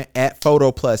Brooklyn at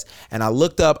Photo Plus, and I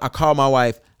looked up, I called my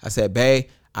wife. I said, babe,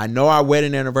 I know our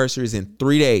wedding anniversary is in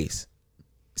 3 days.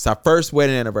 It's our first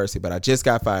wedding anniversary, but I just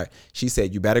got fired. She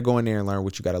said, you better go in there and learn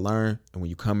what you got to learn. And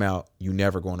when you come out, you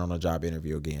never going on a job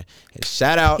interview again. And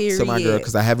shout out to my girl,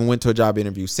 because I haven't went to a job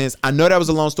interview since. I know that was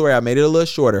a long story. I made it a little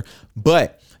shorter,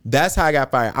 but that's how I got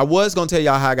fired. I was going to tell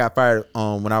y'all how I got fired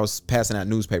when I was passing out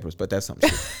newspapers, but that's something.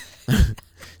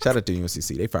 Shout out to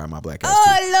UNCC. They fired my black ass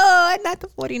too. Lord, not the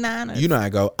 49ers. You know how I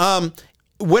go.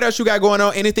 What else you got going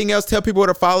on? Anything else? Tell people where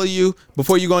to follow you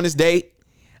before you go on this date.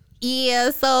 Yeah,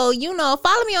 so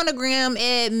follow me on the gram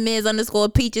at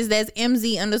Ms_Peachz. That's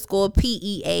MZ_PEACHZ.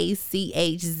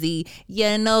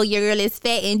 Your girl is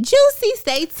fat and juicy.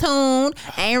 Stay tuned.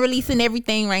 I ain't releasing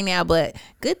everything right now, but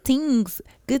good things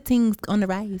on the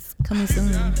rise coming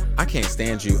soon. I can't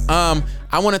stand you. I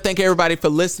want to thank everybody for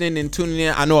listening and tuning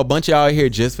in. I know a bunch of y'all here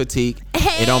just for Teak.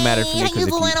 It don't matter for me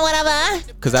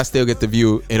because I still get the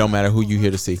view. It don't matter who you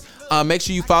here to see. Make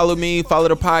sure you follow me, follow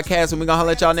the podcast, and we're gonna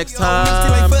holler at y'all next time.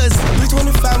 I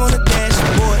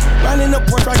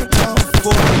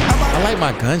like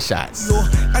my gunshots.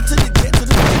 I took it to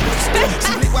the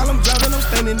while I'm driving, I'm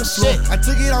standing the floor. I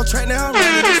took it on track now.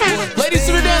 Ladies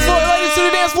to the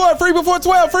dance floor. Free before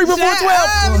 12.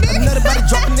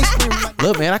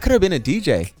 Look, man, I could have been a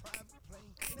DJ.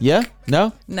 Yeah?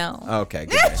 No? No. Okay,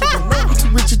 good. Too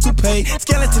rich to pay.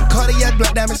 Skeleton Cartier,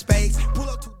 black diamond spades. Pull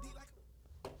up